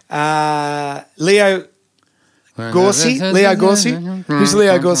 Leo Gorsi. Leo Gorsi. Who's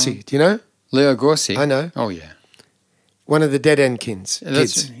Leo Gorsi? Do you know? Leo Gorsi. I know. Oh, yeah. One of the Dead End kids.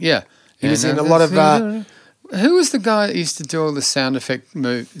 Yeah. He was in a lot of Who was the guy that used to do all the sound effect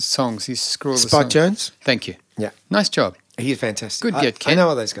songs? He used to screw all the Spike songs. Jones. Thank you. Yeah. Nice job. He's fantastic. Good get, Ken. I know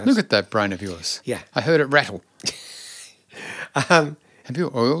all those guys. Look at that brain of yours. Yeah. I heard it rattle. Have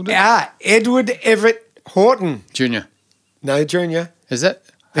you oiled it? Edward Everett Horton. Junior. No, Junior. Is that?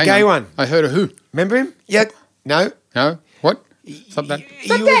 The hang gay on. one. I heard a who. Remember him? Yeah. No. No? What? Stop that.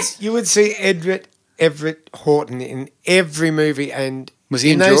 You would see Everett Horton in every movie, and Was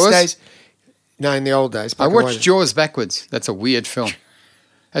he in those Jaws? days? No, in the old days. I black and watched white. Jaws backwards. That's a weird film.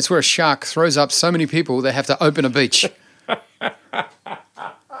 That's where a shark throws up so many people they have to open a beach.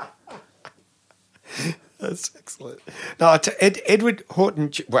 That's excellent. No, Edward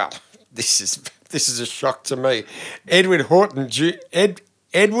Horton. Well, this is a shock to me. Edward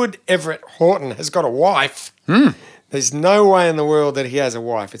Everett Horton has got a wife. There's no way in the world that he has a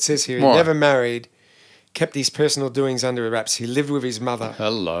wife. It says here he Why? never married, kept his personal doings under wraps. He lived with his mother.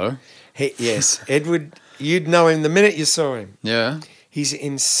 Hello. Yes, Edward. You'd know him the minute you saw him. Yeah. He's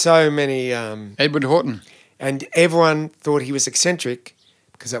in so many, Edward Horton. and everyone thought he was eccentric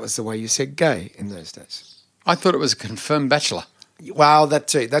because that was the way you said gay in those days. I thought it was a confirmed bachelor. Well, that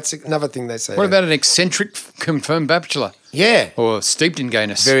too. That's another thing they say. What about an eccentric confirmed bachelor? Yeah, Or steeped in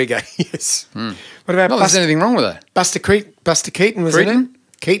gayness? very gay. Yes. What about Not that there's anything wrong with that. Buster Keaton was in Keaton?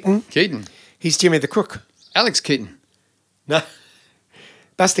 it. Keaton. Keaton. He's Jimmy the Crook. Alex Keaton. No.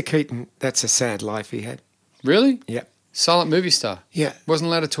 Buster Keaton. That's a sad life he had. Really? Yeah. Silent movie star. Yeah. Wasn't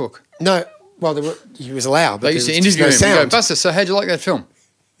allowed to talk. No. Well, he was allowed. But They used to there was just interview no him and go, sound. Buster, so how'd you like that film?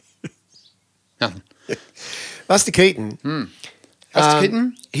 Nothing. Buster Keaton. Buster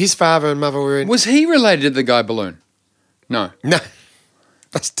Keaton? His father and mother were in. Was he related to the guy Balloon? No. No.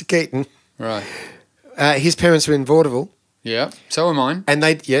 Buster Keaton. Right. His parents were in vaudeville, Yeah. So am mine. and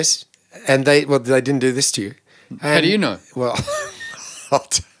they didn't do this to you. How do you know? Well,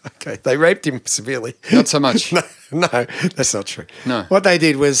 okay, they raped him severely. Not so much. No, that's not true. No. What they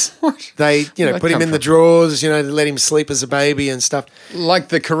did was What? they, Where'd that put him come in the from? drawers, let him sleep as a baby and stuff. Like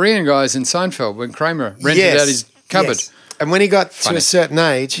the Korean guys in Seinfeld when Kramer rented out his cupboard yes. And when he got Funny. to a certain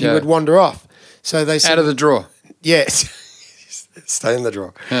age, he Yeah. would wander off. So they said, out of the drawer. yes, stay in the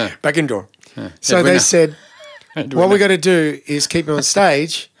drawer, Yeah. back in drawer. Yeah. So Edwina. they said, Edwina. what we got to do is keep him on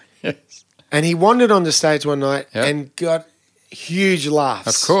stage. Yes. And he wandered on the stage one night Yep. and got huge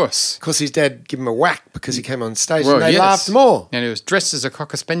laughs. Of course. Of course, his dad gave him a whack because he came on stage Well, and they yes. laughed more. And he was dressed as a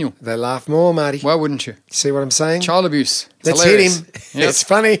cocker spaniel. They laughed more, Marty. Why wouldn't you? See what I'm saying? Child abuse. It's Let's hilarious. hit him. Yep. It's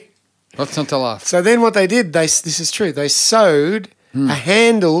funny. What's not to laugh? So then what they did, this is true, they sewed a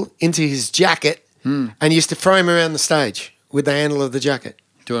handle into his jacket and used to throw him around the stage with the handle of the jacket.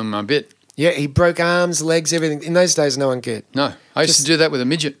 Doing my bit. Yeah, he broke arms, legs, everything. In those days, no one cared. No. I used to do that with a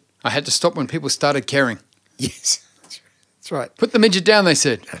midget. I had to stop when people started caring. Yes, that's right. Put the midget down, they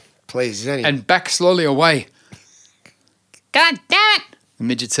said, Please, he's only... and back slowly away. God damn it! The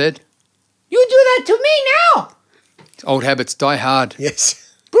midget said, You do that to me now! old habits die hard. Yes.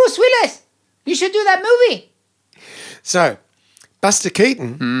 Bruce Willis! You should do that movie! So, Buster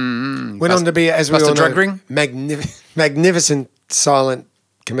Keaton went on to be, as we Buster all know, Drug Ring? magnificent silent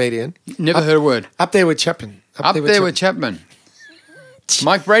comedian. Never heard a word. Up there with Chapman. Up there with Chapman.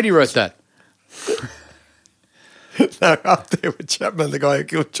 Mike Brady wrote that. No, up there with Chapman, the guy who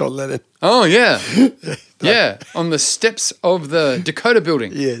killed John Lennon. Oh, yeah. Yeah, on the steps of the Dakota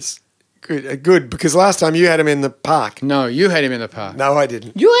building. Yes. Good, because last time you had him in the park. No, you had him in the park. No, I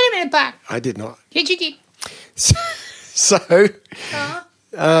didn't. You had him in the back. I did not. Yes, you did. So, hang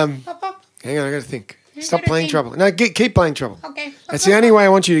on, I got to think. Stop gotta playing think. trouble. No, keep playing trouble. Okay. That's the only way I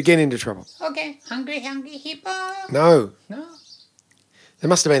want you to get into trouble. Okay. Hungry hippo. No, No. there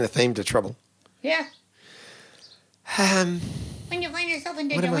must have been a theme to trouble. Yeah. When you find yourself in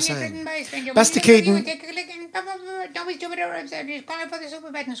danger, am I when you're saying? threatened by a stranger, Buster when you Keaton. take a click and don't be stupid or upset. Just call for the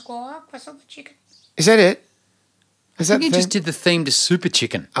super bad and squawk for super chicken. Is that it? Is that You the just theme? did the theme to Super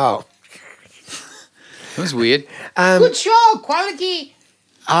Chicken. Oh. That was weird. Good show, quality.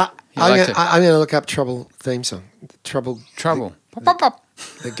 I'm liked going it. to look up Trouble theme song. Trouble. Trouble. Pop, pop, pop.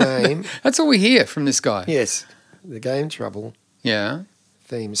 The game. That's all we hear from this guy. Yes. The game Trouble Yeah.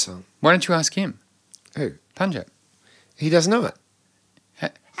 theme song. Why don't you ask him? Who? Punjab. He doesn't know it.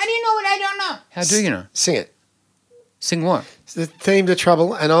 How do you know what I don't know? How do you know? Sing it. Sing what? It's the theme to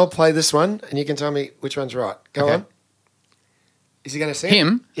Trouble, and I'll play this one, and you can tell me which one's right. Go Okay. on. Is he going to sing it?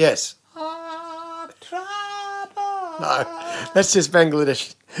 Him? Yes. Oh, trouble. No. That's just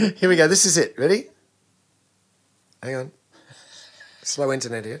Bangladesh. Here we go. This is it. Ready? Hang on. Slow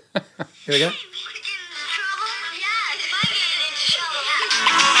internet here. Here we go.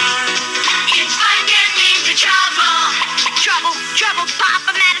 Trouble, pop,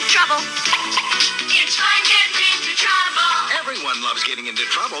 I'm out of trouble. It's fine getting into trouble. Everyone loves getting into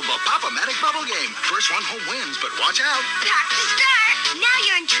trouble. The Pop-O-Matic Bubble Game. First one home wins, but watch out. That's the start. Now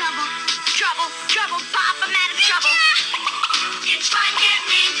you're in trouble. Trouble, pop, I'm out of trouble. It's fine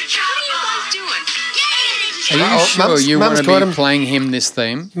getting into trouble. What are you guys doing? Are you Uh-oh, sure Mum's- you Mum's want got to him. be playing him this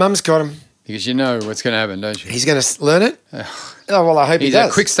theme? Mum's got him. Because you know what's going to happen, don't you? He's going to learn it? Oh, well, I hope he He's does.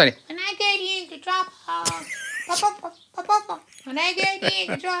 a quick study. When I get into trouble, when I get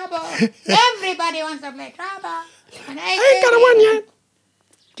into trouble, everybody wants to play trouble. When I ain't got a one yet.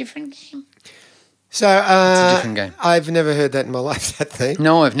 Different game. So, a different game. I've never heard that in my life, that thing.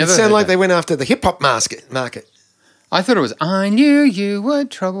 No, I've never It sounded heard like that. they went after the hip-hop market. I thought it was, I knew you were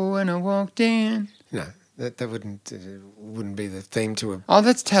trouble when I walked in. No, that wouldn't be the theme to a... Oh,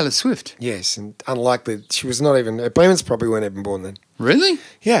 that's Taylor Swift. Yes, and unlikely. She was not even... Her parents probably weren't even born then. Really?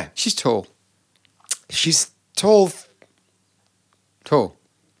 Yeah. She's tall. She's tall Tall.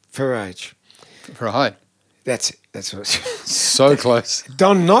 for her age. For her height. That's it. That's what So close.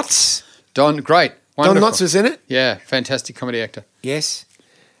 Don Knotts. Great. Don Wonderful. Knotts was in it? Yeah, fantastic comedy actor. Yes.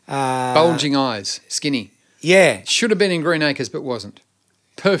 Bulging eyes, skinny. Yeah. Should have been in Green Acres, but wasn't.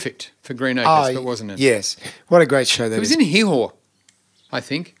 Perfect for Green Acres, but wasn't in. Yes. What a great show that He was is. in Hee-Haw, I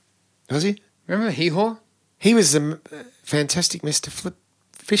think. Was he? Remember Hee-Haw? He was the fantastic Mr. Flip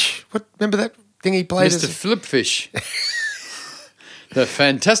Fish. What? Remember that thing he played Mr. as? Flipfish. The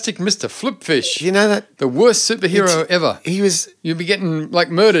fantastic Mr. Flipfish. You know that? The worst superhero ever. He was... You'd be getting like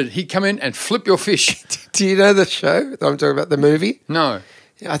murdered. He'd come in and flip your fish. Do you know the show that I'm talking about, the movie? No.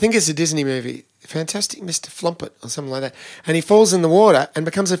 I think it's a Disney movie. Fantastic Mr. Flumpet or something like that. And he falls in the water and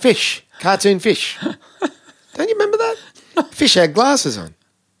becomes a fish. Cartoon fish. Don't you remember that? Fish had glasses on.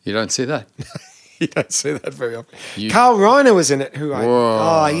 You don't see that. You don't see that very often. You- Carl Reiner was in it.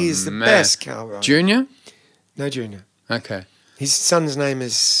 Whoa, he is the man. best, Carl Reiner. Junior? No, Junior. Okay. His son's name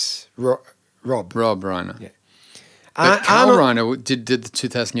is Rob. Rob Reiner. Yeah. But Carl Arnold- Reiner did the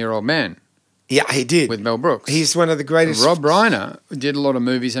 2,000-Year-Old Man Yeah, he did. with Mel Brooks. He's one of the greatest. Rob Reiner did a lot of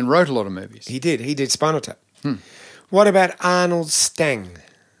movies and wrote a lot of movies. He did. He did Spinal Tap. What about Arnold Stang?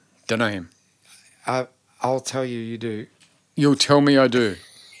 Don't know him. I'll tell you, you do. You'll tell me I do.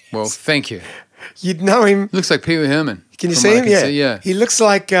 Well, thank you. You'd know him. Looks like Pee Wee Herman. Can you from see what I him? can Yeah. see, yeah. He looks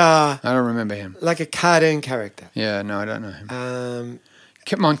like I don't remember him. a cartoon character. Yeah, no, I don't know him. Um,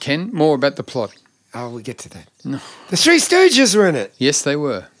 Come on, Ken. More about the plot. we'll get to that. No. The Three Stooges were in it. Yes, they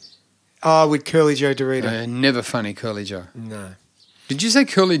were. Oh, with Curly Joe Dorito. Never funny, Curly Joe. No. Did you say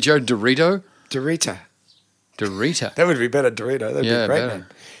Curly Joe Dorito? Dorita. Dorita. That would be better, Dorito. That'd be Yeah, a great better. name.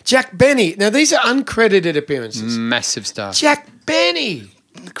 Jack Benny. Now, these are uncredited appearances. Massive star. Jack Benny.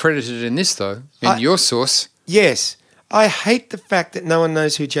 Credited in this, though, in I- your source. Yes. I hate the fact that no one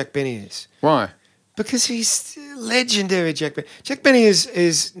knows who Jack Benny is. Why? Because he's legendary, Jack Benny. Jack Benny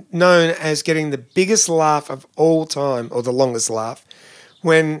is known as getting the biggest laugh of all time, or the longest laugh,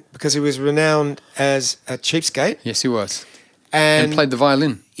 because he was renowned as a cheapskate. Yes, he was. And, And played the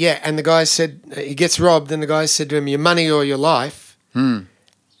violin. yeah, and the guy said, he gets robbed, and the guy said to him, your money or your life.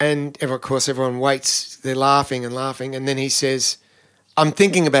 And of course, everyone waits. They're laughing and laughing. And then he says, I'm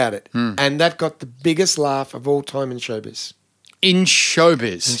thinking about it. And that got the biggest laugh of all time in showbiz. In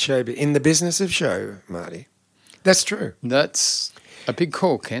showbiz. In the business of show, Marty. That's true. That's a big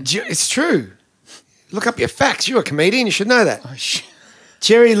call, Ken. It's true. Look up your facts. You're a comedian. You should know that. Oh,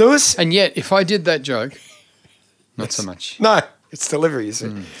 Jerry Lewis? And yet, if I did that joke, not so much. No, it's delivery, you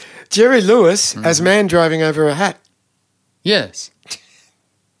see. Jerry Lewis as a man driving over a hat. Yes.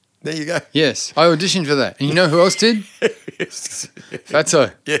 There you go. Yes. I auditioned for that. And you know who else did?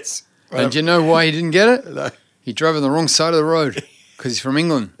 Fatso. Yes. And do you know why he didn't get it? No. He drove on the wrong side of the road because he's from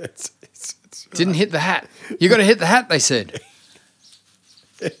England. It's Didn't hit the hat. You got to hit the hat, they said.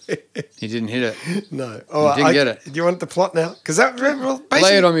 He didn't hit it. No. You didn't get it. Do you want the plot now? Because that basically,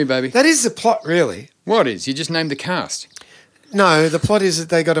 Lay it on me, baby. That is the plot, really. What is? You just named the cast. No, the plot is that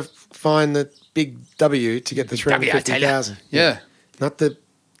they got to find the big W to get the 350,000. Yeah. Not the...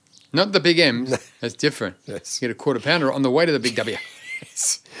 Not the big M's. That's different. Yes. You get a quarter pounder on the way to the big W.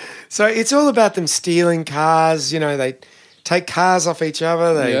 So it's all about them stealing cars. You know, they take cars off each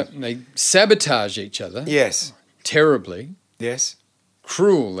other. They sabotage each other Yes. terribly. Yes.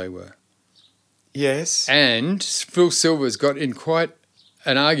 Cruel they were. Yes. And Phil Silver's got in quite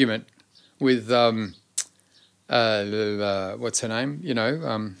an argument with what's her name? You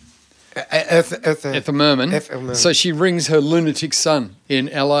know, Ethel Merman. Ethel Merman. So she rings her lunatic son in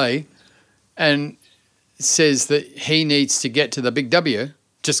LA and says that he needs to get to the big W,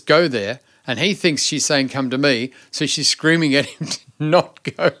 just go there. And he thinks she's saying, come to me. So she's screaming at him to not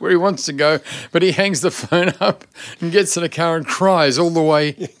go where he wants to go. But he hangs the phone up and gets in a car and cries all the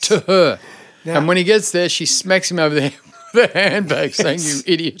way to her. Now- and when he gets there, she smacks him over the head with a handbag saying, you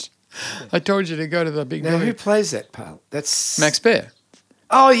idiot. I told you to go to the big Now, W. who plays that, pal? That's... Max Baer.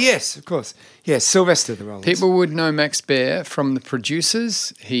 Oh, yes, of course. Yes, Sylvester the role. People would know Max Baer from the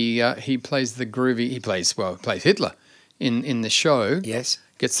producers. He plays the groovy. He plays Hitler in the show. Yes.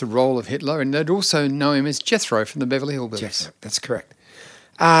 gets the role of Hitler, and they'd also know him as Jethro from the Beverly Hillbillies. Yes, that's correct.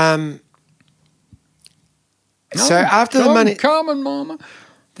 So after the money, Carmen, Mama.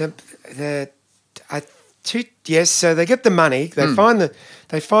 so they get the money.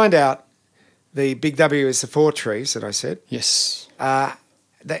 They find out the Big W is the 4 trees that I said. Yes. He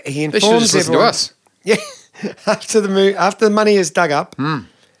They should informs just listen to everyone. us. Yeah. After the money is dug up,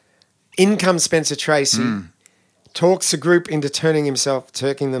 in comes Spencer Tracy, talks the group into turning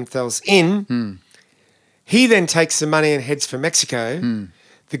themselves in. He then takes the money and heads for Mexico.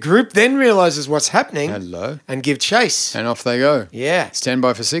 The group then realizes what's happening Hello. and give chase. And off they go. Yeah. Stand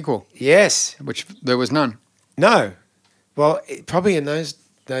by for sequel, Yes. which there was none. No. Well, probably in those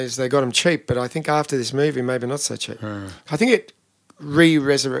days they got them cheap, but I think after this movie, maybe not so cheap. I think it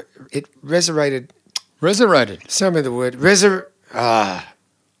resurrected. Resurrected. Tell me the word.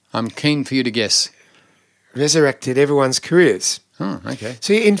 I'm keen for you to guess. Resurrected everyone's careers. Oh, okay.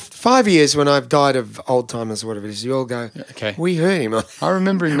 See, in 5 years, when I've died of Alzheimer's or whatever it is, you all go, Okay. we heard him. I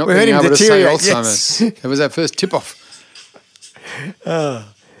remember him not We heard being him able to say deteriorate, Alzheimer's. yes. That was our first tip-off.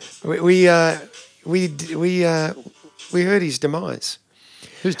 We heard his demise.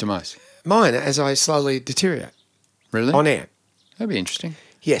 Whose demise? Mine, as I slowly deteriorate Really? on air. That'd be interesting.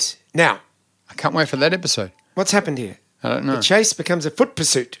 Yes. Now, I can't wait for that episode. what's happened here? I don't know. The chase becomes a foot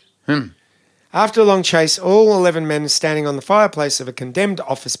pursuit. After a long chase, all 11 men standing on the fireplace of a condemned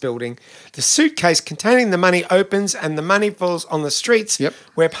office building. The suitcase containing the money opens and the money falls on the streets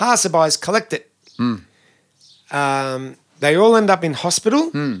where passerbys collect it. They all end up in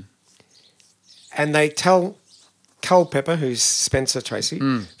hospital and they tell Culpepper, who's Spencer Tracy,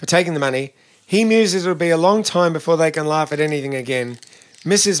 for taking the money. He muses it'll be a long time before they can laugh at anything again.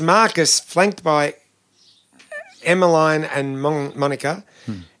 Mrs. Marcus, flanked by Emmeline and Monica,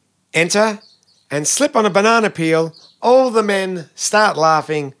 enter and slip on a banana peel. All the men start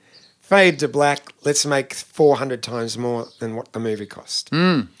laughing, fade to black. Let's make 400 times more than what the movie cost.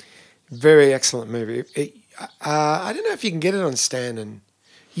 Very excellent movie. I don't know if you can get it on Stan, and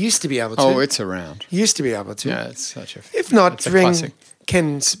used to be able to. Oh, it's around. Used to be able to. Yeah, it's such a... If not, it's a ring classic.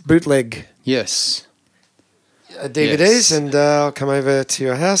 Ken's bootleg Yes. DVDs, Yes. and I'll come over to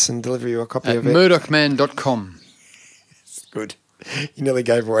your house and deliver you a copy At of it. murdochman.com. Good. You nearly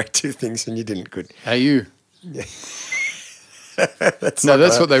gave away 2 things and you didn't. Good. How you? That's No, not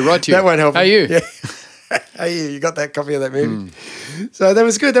that's bad. what they write to you. That won't help. How you? Yeah. Hey, you got that copy of that movie? So that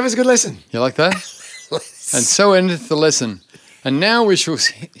was good. That was a good lesson. You like that? And so endeth the lesson. And now we shall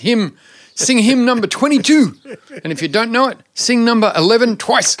sing hymn number 22. And if you don't know it, sing number 11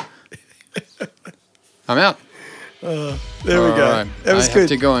 twice. I'm out. There we go. All right. That was I good. have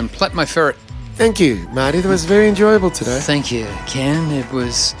to go and plait my ferret. Thank you, Marty. That was very enjoyable today. Thank you, Ken. It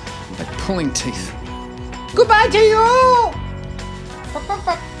was like pulling teeth. Goodbye to you.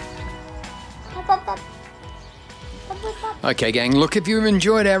 Okay, gang, look, if you've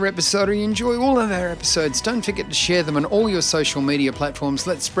enjoyed our episode or you enjoy all of our episodes, don't forget to share them on all your social media platforms.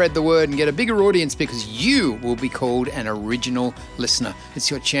 Let's spread the word and get a bigger audience because you will be called an original listener. It's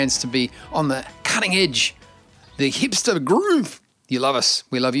your chance to be on the cutting edge, the hipster groove. You love us.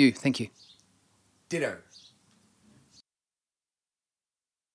 We love you. Thank you. Ditto.